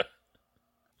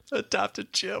 no.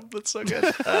 Adopted Jim. That's so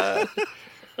good.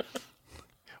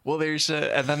 Well,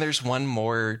 and then there's one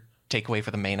more takeaway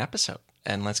for the main episode.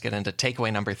 And let's get into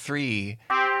takeaway number 3.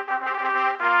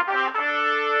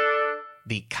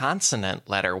 The consonant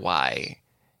letter Y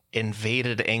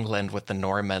invaded England with the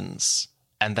Normans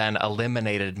and then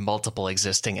eliminated multiple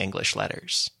existing English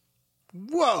letters.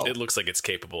 Whoa. It looks like it's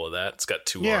capable of that. It's got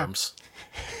 2 arms.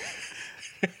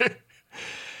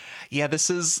 Yeah, this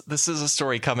is a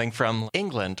story coming from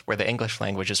England, where the English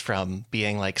language is from,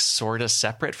 being like sort of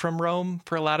separate from Rome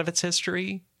for a lot of its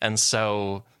history. And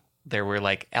so there were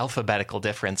like alphabetical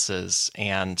differences.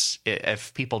 And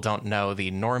if people don't know,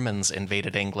 the Normans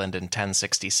invaded England in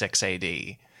 1066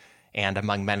 AD. And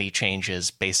among many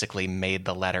changes, basically made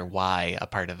the letter Y a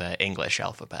part of the English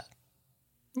alphabet.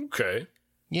 Okay.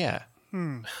 Yeah.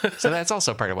 So that's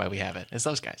also part of why we have it, is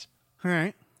those guys. All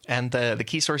right. And the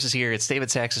key sources here, it's David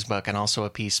Sachs's book and also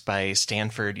a piece by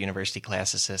Stanford University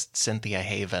classicist Cynthia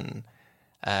Haven.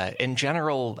 In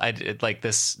general, like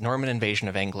this Norman invasion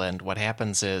of England, what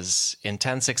happens is in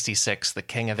 1066, the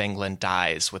King of England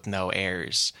dies with no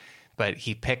heirs, but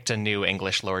he picked a new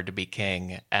English lord to be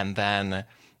king. And then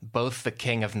both the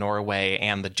King of Norway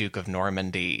and the Duke of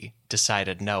Normandy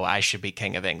decided, no, I should be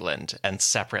King of England, and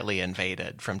separately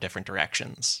invaded from different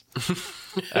directions.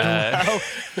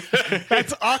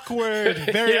 That's awkward.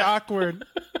 Very awkward.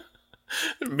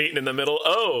 Meeting in the middle.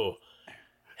 Oh.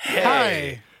 Hey.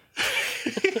 Hi.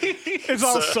 It's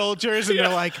all soldiers, and they're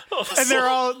like, and they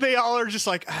all are just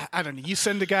like, I don't know. You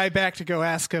send a guy back to go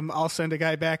ask him. I'll send a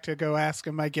guy back to go ask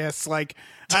him. I guess. Like,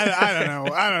 I don't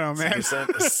know. I don't know, man. Is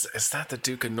that the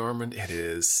Duke of Normandy? It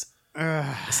is.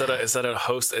 Is that a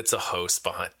host? It's a host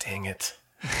behind. Dang it.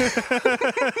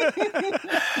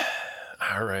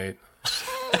 All right.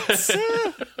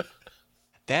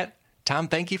 Tom,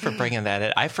 thank you for bringing that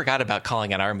in. I forgot about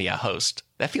calling an army a host.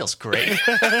 That feels great.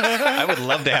 I would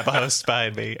love to have a host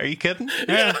behind me. Are you kidding?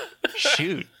 Yeah.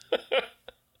 Shoot.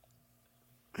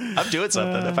 I'm doing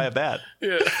something if I have that.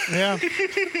 Yeah. Yeah.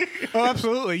 Oh,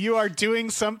 absolutely. You are doing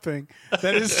something.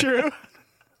 That is true.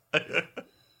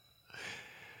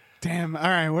 Damn. All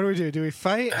right. What do? Do we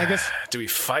fight? I guess. Do we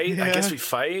fight? Yeah. I guess we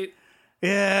fight.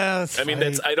 Yeah, I mean,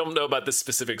 I don't know about this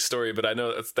specific story, but I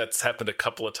know that's happened a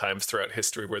couple of times throughout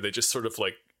history where they just sort of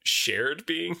like shared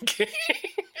being king,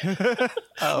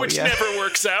 which never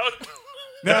works out.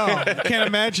 No, I can't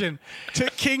imagine.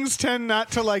 Kings tend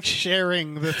not to like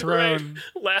sharing the throne.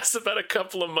 Right. Lasts about a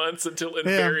couple of months until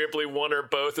invariably one or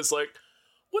both is like,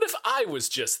 what if I was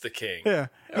just the king? Yeah.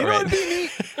 You know what would be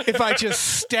neat? If I just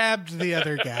stabbed the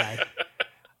other guy.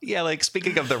 Yeah, like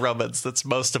speaking of the Romans, that's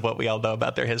most of what we all know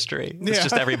about their history. It's Yeah.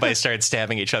 just everybody started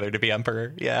stabbing each other to be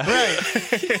emperor. Yeah.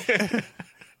 Right.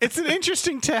 It's an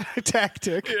interesting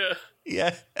tactic. Yeah.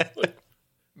 Yeah.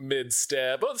 Mid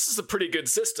stab. Oh, this is a pretty good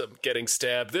system. Getting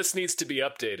stabbed. This needs to be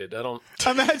updated. I don't.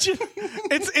 Imagine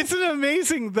it's an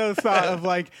amazing though thought of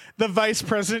like the vice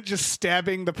president just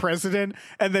stabbing the president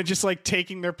and then just like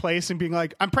taking their place and being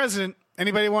like, I'm president.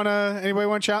 Anybody want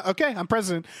to shout? Okay, I'm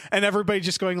president. And everybody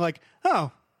just going like,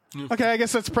 oh, okay, I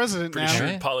guess that's president Pretty now.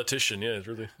 shrewd politician. Yeah, it's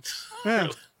really. Yeah.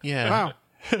 Yeah. Wow.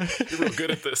 You're real good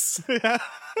at this.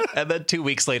 And then 2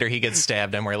 weeks later, he gets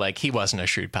stabbed, and we're like, he wasn't a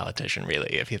shrewd politician,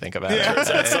 really, if you think about Turns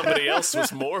it. out somebody else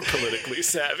was more politically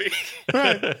savvy.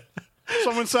 Right.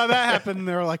 Someone saw that happen and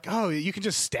they were like, oh, you can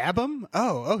just stab him?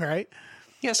 Oh, okay.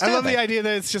 Yeah, I love the idea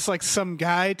that it's just like some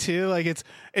guy too. Like it's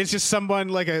just someone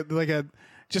like a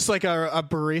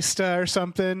barista or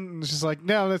something. And it's just like,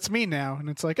 no, that's me now. And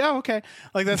it's like, oh, okay.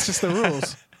 Like that's just the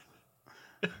rules.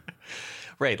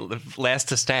 Right, last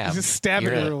to stab. Just stabbing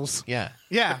You're it. rules. Yeah.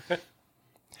 Yeah.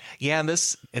 Yeah, and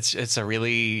it's a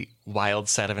really wild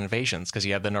set of invasions because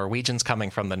you have the Norwegians coming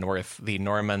from the north, the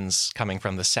Normans coming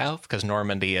from the south, because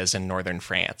Normandy is in northern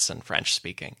France and French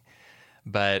speaking.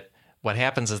 But what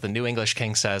happens is the new English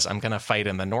king says, I'm going to fight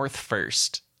in the north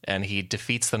first, and he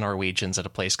defeats the Norwegians at a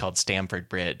place called Stamford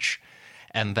Bridge.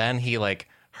 And then he like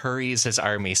hurries his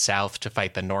army south to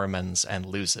fight the Normans and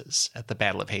loses at the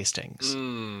Battle of Hastings.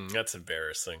 That's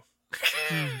embarrassing.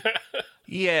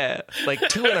 Yeah, like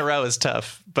 2 in a row is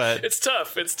tough, but It's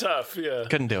tough. Yeah.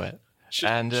 couldn't do it. Should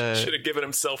have given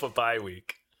himself a bye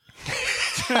week.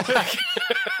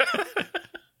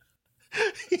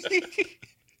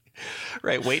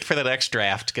 Right, wait for the next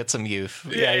draft, get some youth.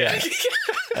 Yeah.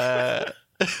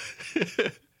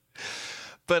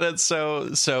 But it's so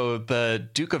the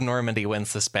Duke of Normandy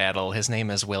wins this battle. His name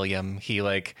is William. He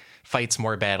like fights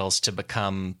more battles to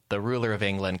become the ruler of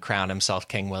England, crown himself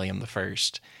King William I.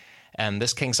 And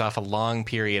this kicks off a long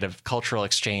period of cultural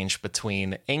exchange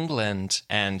between England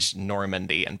and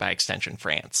Normandy, and by extension,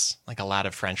 France. Like a lot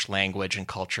of French language and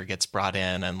culture gets brought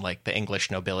in, and like the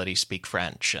English nobility speak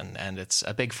French, and it's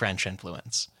a big French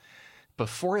influence.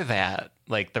 Before that,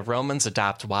 like the Romans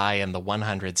adopt Y in the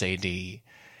 100s AD,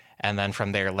 and then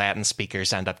from there, Latin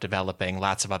speakers end up developing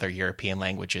lots of other European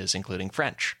languages, including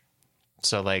French.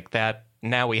 So like that,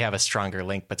 now we have a stronger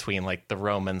link between like the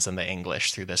Romans and the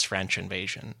English through this French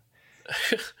invasion.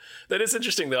 That is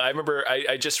interesting, though. I remember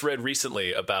I just read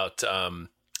recently about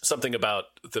something about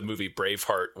the movie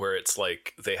Braveheart, where it's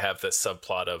like they have this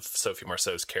subplot of Sophie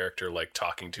Marceau's character like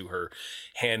talking to her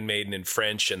handmaiden in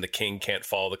French, and the king can't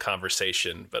follow the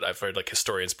conversation. But I've heard like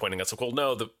historians pointing out, like, well,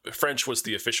 no, the French was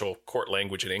the official court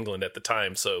language in England at the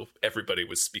time, so everybody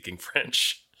was speaking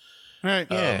French. Right.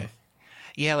 Yeah.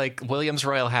 Yeah, like William's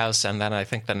royal house, and then I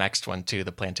think the next one too,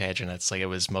 the Plantagenets, like it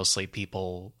was mostly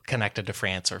people connected to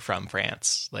France or from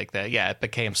France. Like it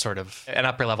became sort of an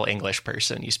upper level English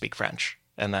person. You speak French.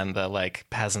 And then the like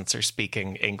peasants are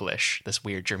speaking English, this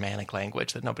weird Germanic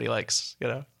language that nobody likes, you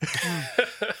know?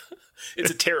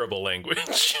 It's a terrible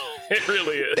language. It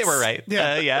really is. They were right.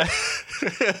 Yeah. Yeah.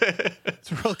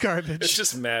 It's real garbage. It's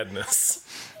just madness.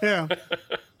 Yeah.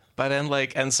 But then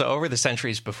and so over the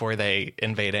centuries before they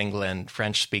invade England,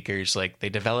 French speakers, like they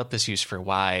developed this use for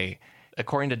Y.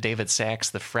 According to David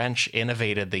Sachs, the French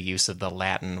innovated the use of the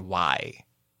Latin Y,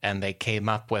 and they came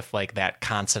up with like that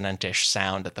consonantish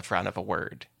sound at the front of a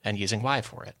word and using Y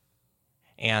for it.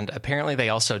 And apparently they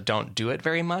also don't do it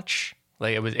very much.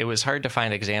 Like it was hard to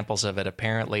find examples of it.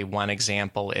 Apparently one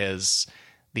example is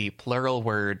the plural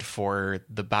word for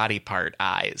the body part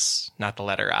eyes, not the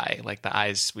letter I, like the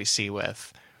eyes we see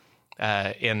with.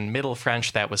 In Middle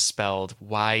French, that was spelled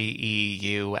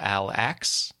Y-E-U-L-X.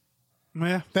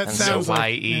 Yeah, that And sounds so like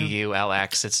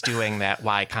Y-E-U-L-X, it's doing that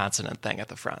Y consonant thing at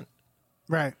the front.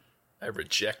 right. I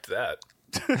reject that.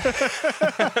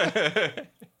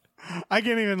 I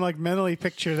can't even like mentally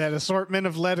picture that assortment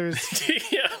of letters.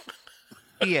 Yeah.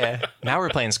 Yeah. Now we're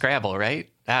playing Scrabble, right?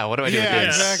 What do I do with Yeah,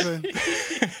 these?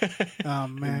 exactly. Oh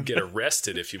man. Get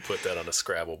arrested if you put that on a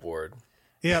Scrabble board.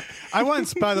 Yep. I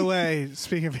once, by the way,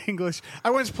 speaking of English, I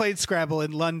once played Scrabble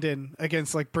in London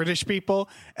against like British people,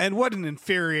 and what an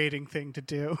infuriating thing to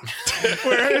do.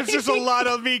 Where it's just a lot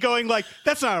of me going like,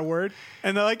 "That's not a word,"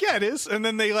 and they're like, "Yeah, it is," and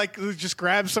then they like just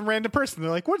grab some random person. They're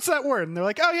like, "What's that word?" And they're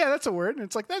like, "Oh yeah, that's a word." And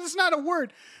it's like, "That is not a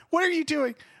word. What are you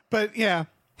doing?" But yeah.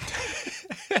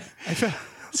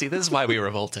 See, this is why we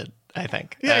revolted, I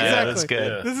think. Yeah, exactly. That's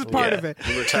good. This is part of it.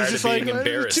 We were It's tired of just being like,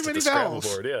 embarrassed too at many the Scrabble vowels.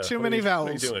 board. Yeah. Too What many are you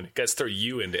vowels. doing? You guys throw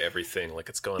you into everything like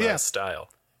it's going out Yeah. of style.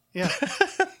 Yeah.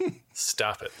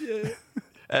 Stop it.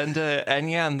 And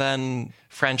then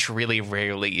French really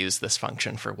rarely use this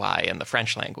function for why in the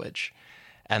French language.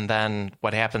 And then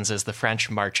what happens is the French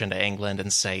march into England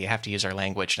and say, you have to use our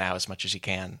language now as much as you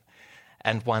can.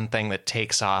 And one thing that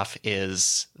takes off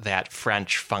is that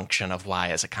French function of Y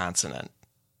as a consonant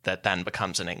that then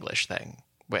becomes an English thing.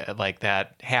 Like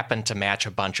that happened to match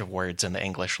a bunch of words in the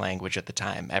English language at the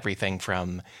time. Everything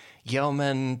from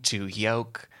yeoman to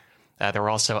yoke. There were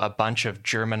also a bunch of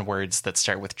German words that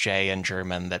start with J in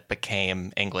German that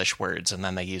became English words, and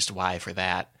then they used Y for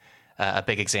that. A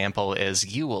big example is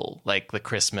Yule, like the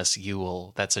Christmas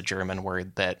Yule. That's a German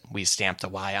word that we stamped a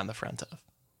Y on the front of.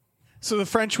 So the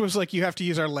French was like, you have to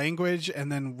use our language,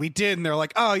 and then we did, and they're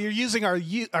like, oh, you're using our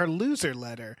loser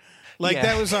letter. Like Yeah.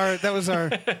 that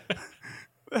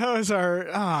was our.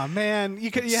 Oh man, we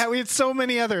had so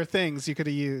many other things you could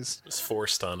have used. It was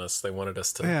forced on us. They wanted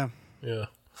us to. Yeah, Yeah.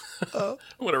 I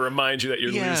want to remind you that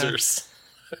you're Yeah. losers.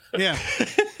 yeah,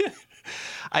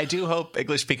 I do hope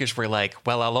English speakers were like,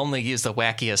 well, I'll only use the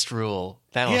wackiest rule.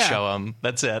 That'll Yeah. show them.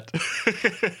 That's it.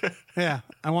 yeah.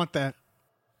 I want that.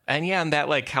 And yeah, and that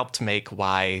like helped make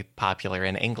Y popular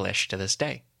in English to this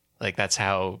day. Like that's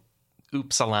how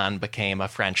upsilon became a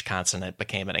French consonant,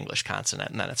 became an English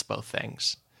consonant, and then it's both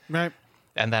things. Right.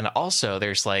 And then also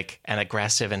there's like an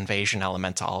aggressive invasion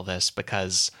element to all this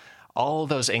because all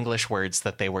those English words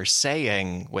that they were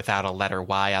saying without a letter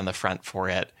Y on the front for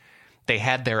it, they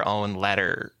had their own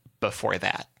letter before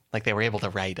that. Like they were able to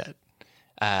write it.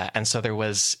 And so there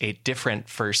was a different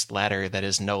first letter that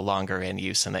is no longer in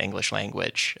use in the English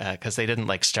language because they didn't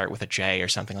like start with a J or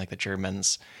something like the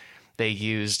Germans. They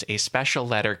used a special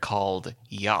letter called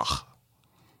Yach.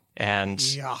 And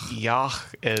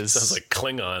Yach is... Sounds like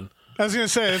Klingon. I was gonna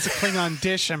say it's a Klingon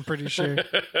dish. I'm pretty sure.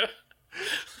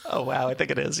 Oh, wow. I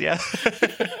think it is. Yeah.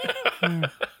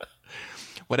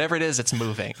 Whatever it is, it's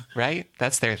moving, right?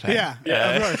 That's their thing. Yeah,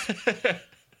 of course.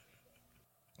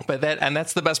 But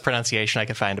that's the best pronunciation I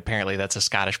could find. Apparently, that's a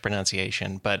Scottish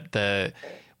pronunciation. But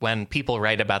when people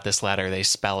write about this letter, they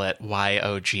spell it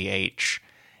Yogh.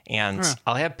 And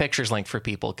I'll have pictures linked for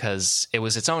people because it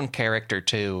was its own character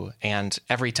too. And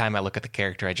every time I look at the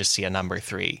character, I just see a number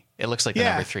 3. It looks like the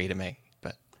number 3 to me.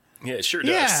 But Yeah, it sure does.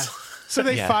 Yeah. So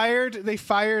they Yeah.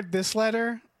 fired this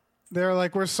letter. They're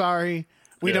like, we're sorry.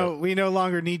 We no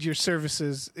longer need your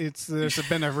services. There's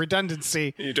been a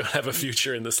redundancy. You don't have a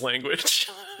future in this language.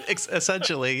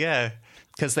 essentially, yeah.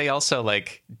 Because they also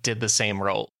like did the same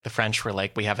role. The French were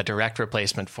like, we have a direct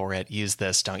replacement for it. Use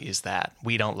this, don't use that.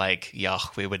 We don't like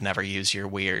Yoch. We would never use your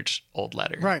weird old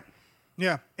letter. Right.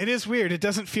 Yeah. It is weird. It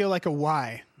doesn't feel like a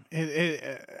Y.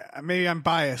 Maybe I'm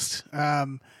biased. But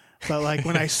like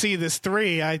when I see this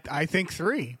 3, I think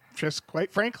 3, just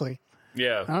quite frankly.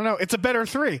 Yeah. I don't know. It's a better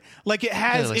 3. Like it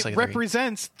looks like a 3.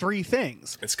 represents 3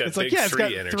 things. It's got like, big it's 3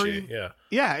 got energy. 3 Yeah.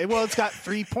 Yeah. Well, it's got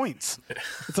 3 points.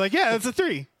 It's like, yeah, it's a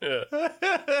 3.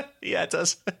 Yeah, it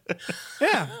does.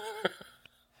 Yeah.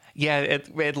 Yeah,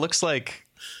 it looks like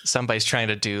somebody's trying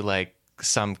to do like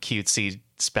some cutesy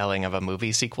spelling of a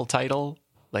movie sequel title.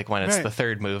 Like when it's Right. the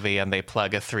 3rd movie and they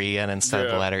plug a 3 in instead of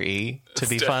the Yeah. letter E to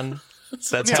be It's fun.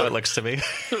 That's how it looks to me.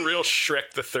 Real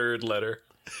Shrek the 3rd letter.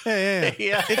 Yeah.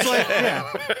 Yeah. It's like,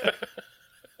 yeah.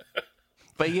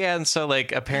 But yeah, and so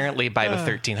like apparently by the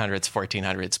 1300s,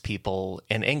 1400s, people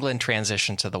in England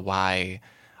transitioned to the Y.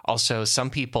 Also, some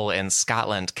people in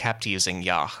Scotland kept using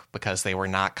Yoch because they were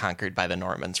not conquered by the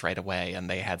Normans right away, and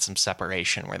they had some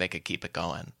separation where they could keep it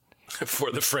going.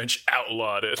 Before the French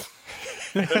outlawed it.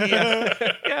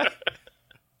 Yeah.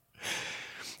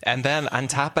 And then on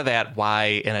top of that,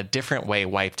 Y in a different way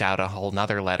wiped out a whole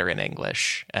nother letter in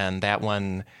English. And that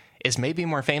one is maybe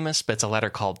more famous, but it's a letter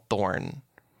called Thorn.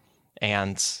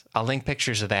 And I'll link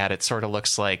pictures of that. It sort of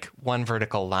looks like one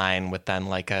vertical line with then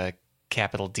like a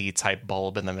capital D type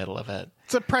bulb in the middle of it.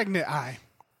 It's a pregnant eye.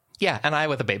 Yeah, an eye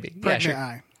with a baby. Yeah, Pregnant sure.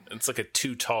 eye. It's like a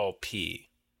too tall P.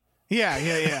 Yeah.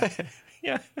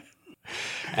 Yeah.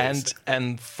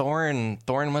 And Thorn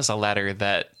was a letter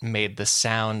that made the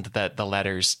sound that the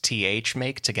letters TH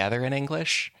make together in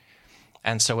English.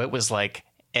 And so it was like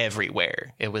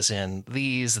everywhere. It was in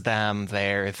these, them,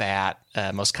 there, that,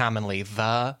 most commonly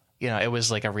the. It was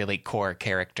like a really core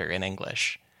character in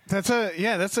English.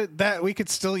 That we could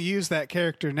still use that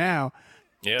character now.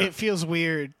 Yeah. It feels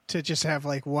weird to just have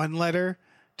like one letter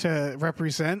to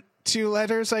represent two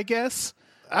letters, I guess.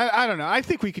 I don't know. I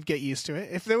think we could get used to it.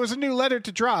 If there was a new letter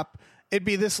to drop, it'd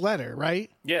be this letter,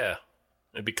 right? Yeah.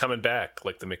 It'd be coming back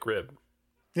like the McRib.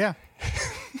 Yeah.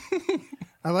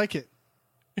 I like it.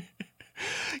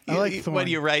 I like Thorn. When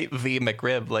you write the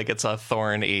McRib, like it's a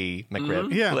thorny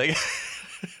McRib. Yeah. Like,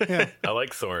 Yeah. I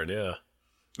like Thorn, yeah.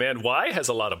 Man, Y has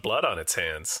a lot of blood on its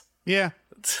hands. Yeah.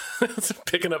 It's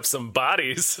picking up some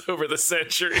bodies over the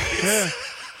centuries.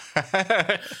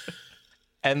 Yeah.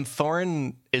 and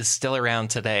Thorn is still around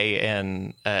today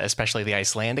in especially the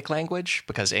Icelandic language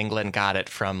because England got it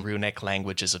from runic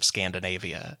languages of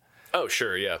Scandinavia. Oh,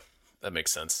 sure, yeah. That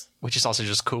makes sense. Which is also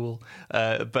just cool.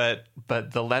 But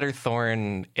the letter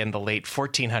Thorn in the late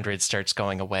 1400s starts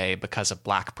going away because of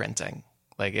block printing.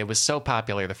 Like, it was so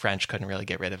popular, the French couldn't really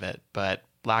get rid of it. But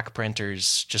block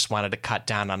printers just wanted to cut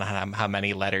down on how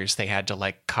many letters they had to,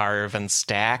 like, carve and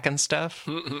stack and stuff.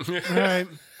 Right.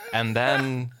 And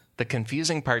then the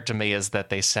confusing part to me is that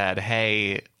they said,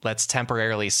 hey, let's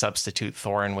temporarily substitute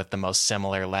Thorn with the most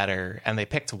similar letter. And they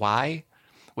picked Y,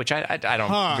 which I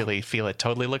don't really feel it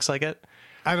totally looks like it.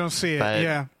 I don't see it. But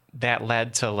yeah. that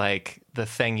led to like the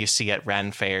thing you see at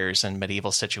Ren fairs and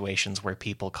medieval situations where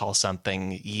people call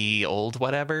something ye old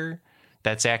whatever.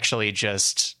 That's actually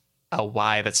just a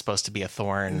Y that's supposed to be a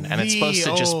thorn. And it's supposed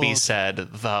to just be said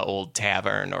the old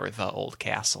tavern or the old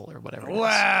castle or whatever it is.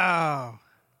 Wow.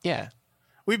 Yeah.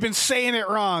 We've been saying it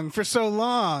wrong for so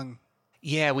long.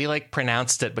 Yeah, we like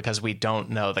pronounced it because we don't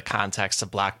know the context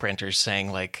of block printers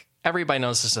saying like, everybody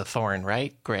knows this is a thorn,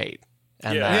 right? Great.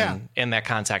 And then in that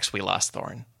context, we lost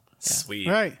Thorn. Yeah. Sweet.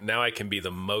 Right. Now I can be the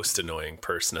most annoying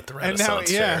person at the And now,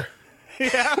 Renaissance yeah. Fair.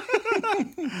 Yeah.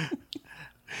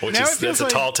 Which Now is it feels that's a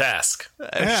like- tall task.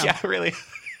 Yeah, really.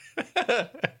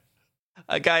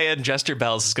 A guy in Jester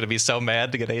Bells is going to be so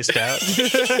mad to get aced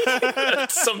out.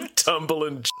 Some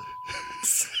tumbling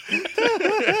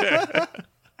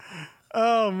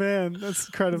Oh, man. That's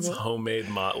incredible. homemade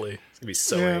motley. He's gonna be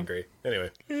so Yeah. angry.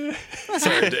 Anyway.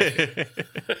 Sorry, Dave.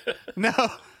 No.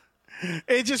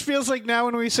 It just feels like now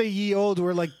when we say ye old,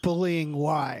 we're like bullying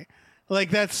Y. Like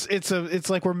it's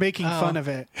like we're making fun of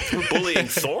it. We're bullying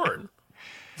Thorn.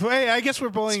 Hey, I guess we're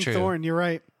bullying It's true. Thorn. You're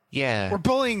right. Yeah. We're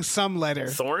bullying some letter.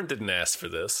 Thorn didn't ask for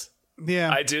this.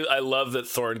 Yeah. I love that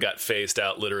Thorn got phased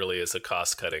out literally as a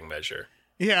cost cutting measure.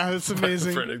 Yeah, that's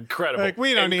amazing. For an incredible. Like,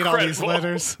 we don't need all these incredible.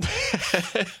 letters.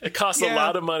 It costs a Yeah.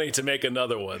 lot of money to make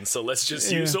another one, so let's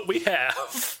just use what we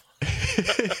have.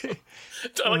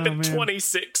 Like man.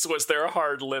 26 was their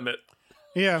hard limit.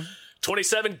 Yeah.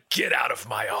 27, get out of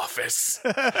my office.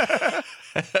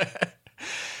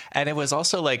 And it was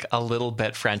also like a little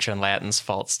bit French and Latin's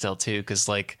fault still too, because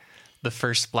like the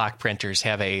first block printers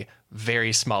have a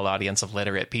very small audience of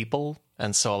literate people.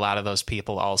 And so a lot of those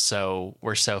people also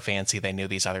were so fancy they knew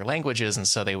these other languages. And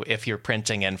so if you're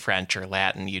printing in French or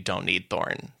Latin, you don't need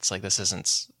Thorn. It's like this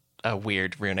isn't a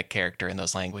weird runic character in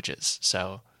those languages.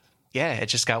 So yeah, it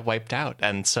just got wiped out.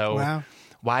 And so Wow.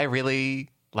 why really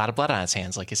a lot of blood on its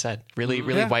hands, like you said, really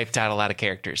Yeah. wiped out a lot of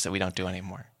characters that we don't do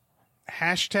anymore.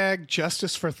 Hashtag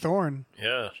justice for Thorn.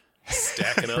 Yeah.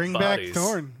 Stacking up Bring bodies. back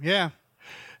Thorn. Yeah.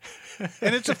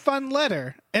 And it's a fun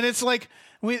letter. And it's like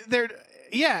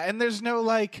and there's no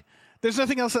like there's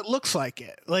nothing else that looks like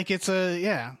it. Like it's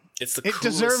It's the it coolest,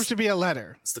 deserves to be a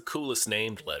letter. It's the coolest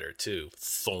named letter too.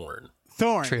 Thorn.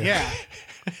 Thorn. True. Yeah.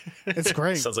 It's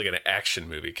great. Sounds like an action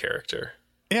movie character.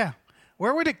 Yeah.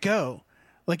 Where would it go?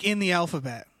 Like in the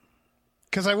alphabet?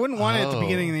 Because I wouldn't want it at the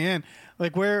beginning and the end.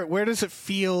 Like where does it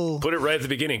feel? Put it right at the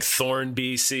beginning. Thorn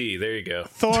BC. There you go.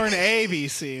 Thorn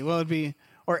ABC. Well, it'd be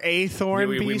or A Thorn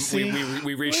we BC.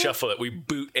 we reshuffle it. We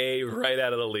boot A right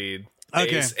out of the lead.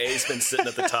 Okay. A's been sitting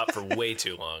at the top for way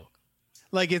too long.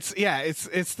 Like it's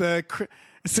the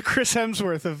Chris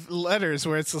Hemsworth of letters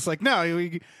where it's just like no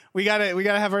we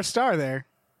gotta have our star there.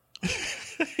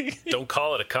 Don't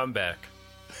call it a comeback.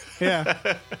 Yeah.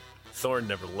 Thorn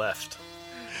never left.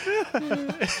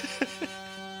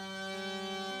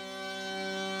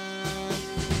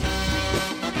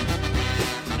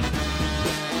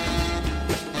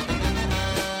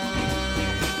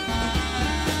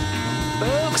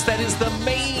 Folks, that is the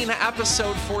main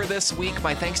episode for this week.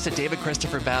 My thanks to David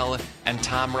Christopher Bell and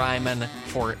Tom Ryman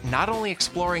for not only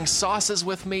exploring sauces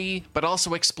with me, but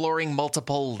also exploring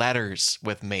multiple letters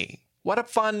with me. What a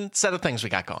fun set of things we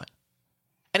got going.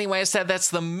 Anyway, I said that's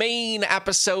the main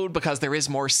episode because there is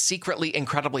more secretly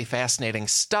incredibly fascinating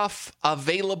stuff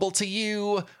available to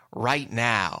you right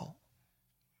now.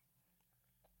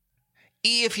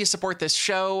 If you support this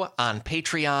show on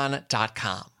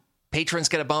patreon.com. Patrons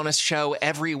get a bonus show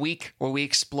every week where we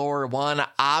explore one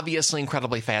obviously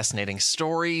incredibly fascinating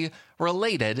story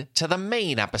related to the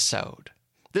main episode.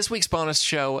 This week's bonus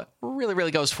show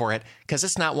really goes for it because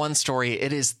it's not one story,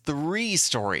 it is 3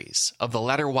 stories of the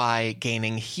letter Y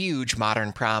gaining huge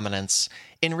modern prominence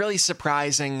in really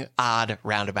surprising, odd,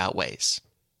 roundabout ways.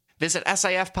 Visit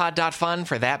sifpod.fun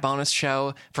for that bonus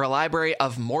show, for a library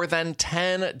of more than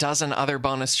 10 dozen other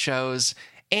bonus shows,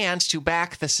 and to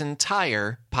back this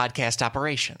entire podcast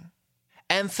operation.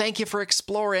 And thank you for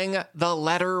exploring the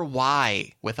letter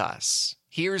Y with us.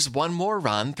 Here's one more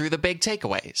run through the big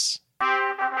takeaways.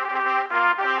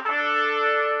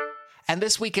 And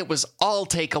this week it was all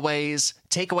takeaways.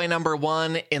 Takeaway number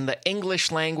 1, in the English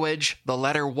language, the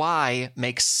letter Y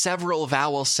makes several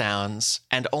vowel sounds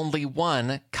and only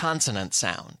one consonant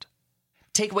sound.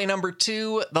 Takeaway number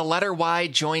 2, the letter Y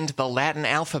joined the Latin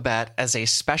alphabet as a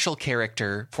special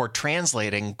character for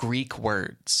translating Greek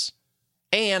words.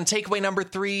 And takeaway number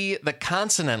 3, the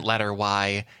consonant letter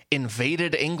Y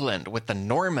invaded England with the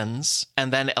Normans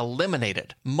and then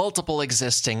eliminated multiple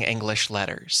existing English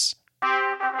letters.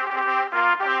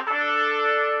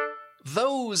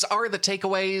 Those are the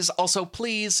takeaways. Also,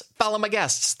 please follow my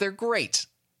guests. They're great.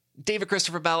 David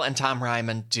Christopher Bell and Tom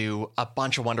Ryman do a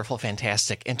bunch of wonderful,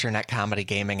 fantastic internet comedy,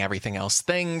 gaming, everything else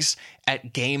things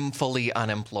at Gamefully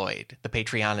Unemployed. The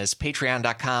Patreon is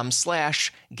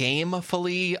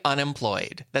patreon.com/gamefully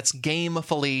unemployed. That's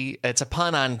gamefully, it's a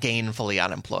pun on gainfully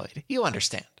unemployed. You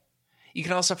understand. You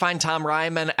can also find Tom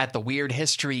Ryman at the Weird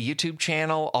History YouTube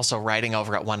channel, also writing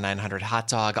over at 1-900 Hot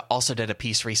Dog, also did a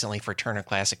piece recently for Turner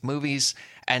Classic Movies,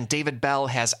 and David Bell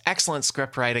has excellent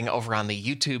script writing over on the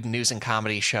YouTube news and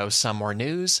comedy show Some More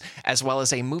News, as well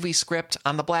as a movie script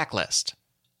on The Blacklist.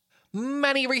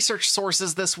 Many research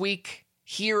sources this week.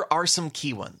 Here are some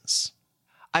key ones.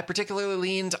 I particularly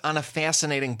leaned on a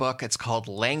fascinating book. It's called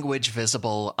Language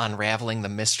Visible: Unraveling the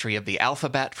Mystery of the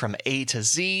Alphabet from A to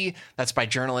Z. That's by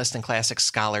journalist and classic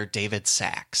scholar David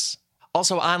Sachs.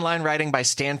 Also online writing by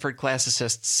Stanford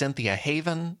classicist Cynthia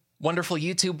Haven. Wonderful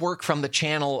YouTube work from the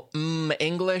channel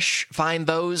English. Find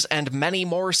those and many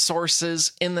more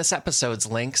sources in this episode's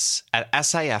links at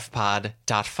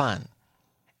sifpod.fun.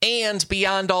 And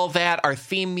beyond all that, our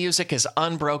theme music is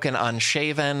Unbroken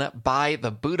Unshaven by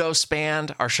the Budos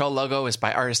Band. Our show logo is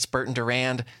by artist Burton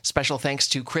Durand. Special thanks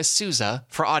to Chris Souza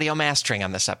for audio mastering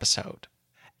on this episode.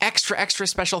 Extra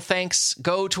special thanks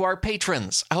go to our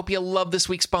patrons. I hope you love this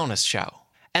week's bonus show.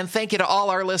 And thank you to all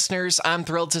our listeners. I'm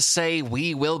thrilled to say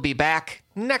we will be back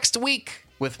next week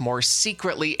with more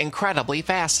secretly incredibly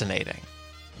fascinating.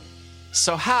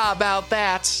 So how about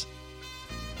that?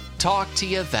 Talk to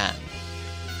you then.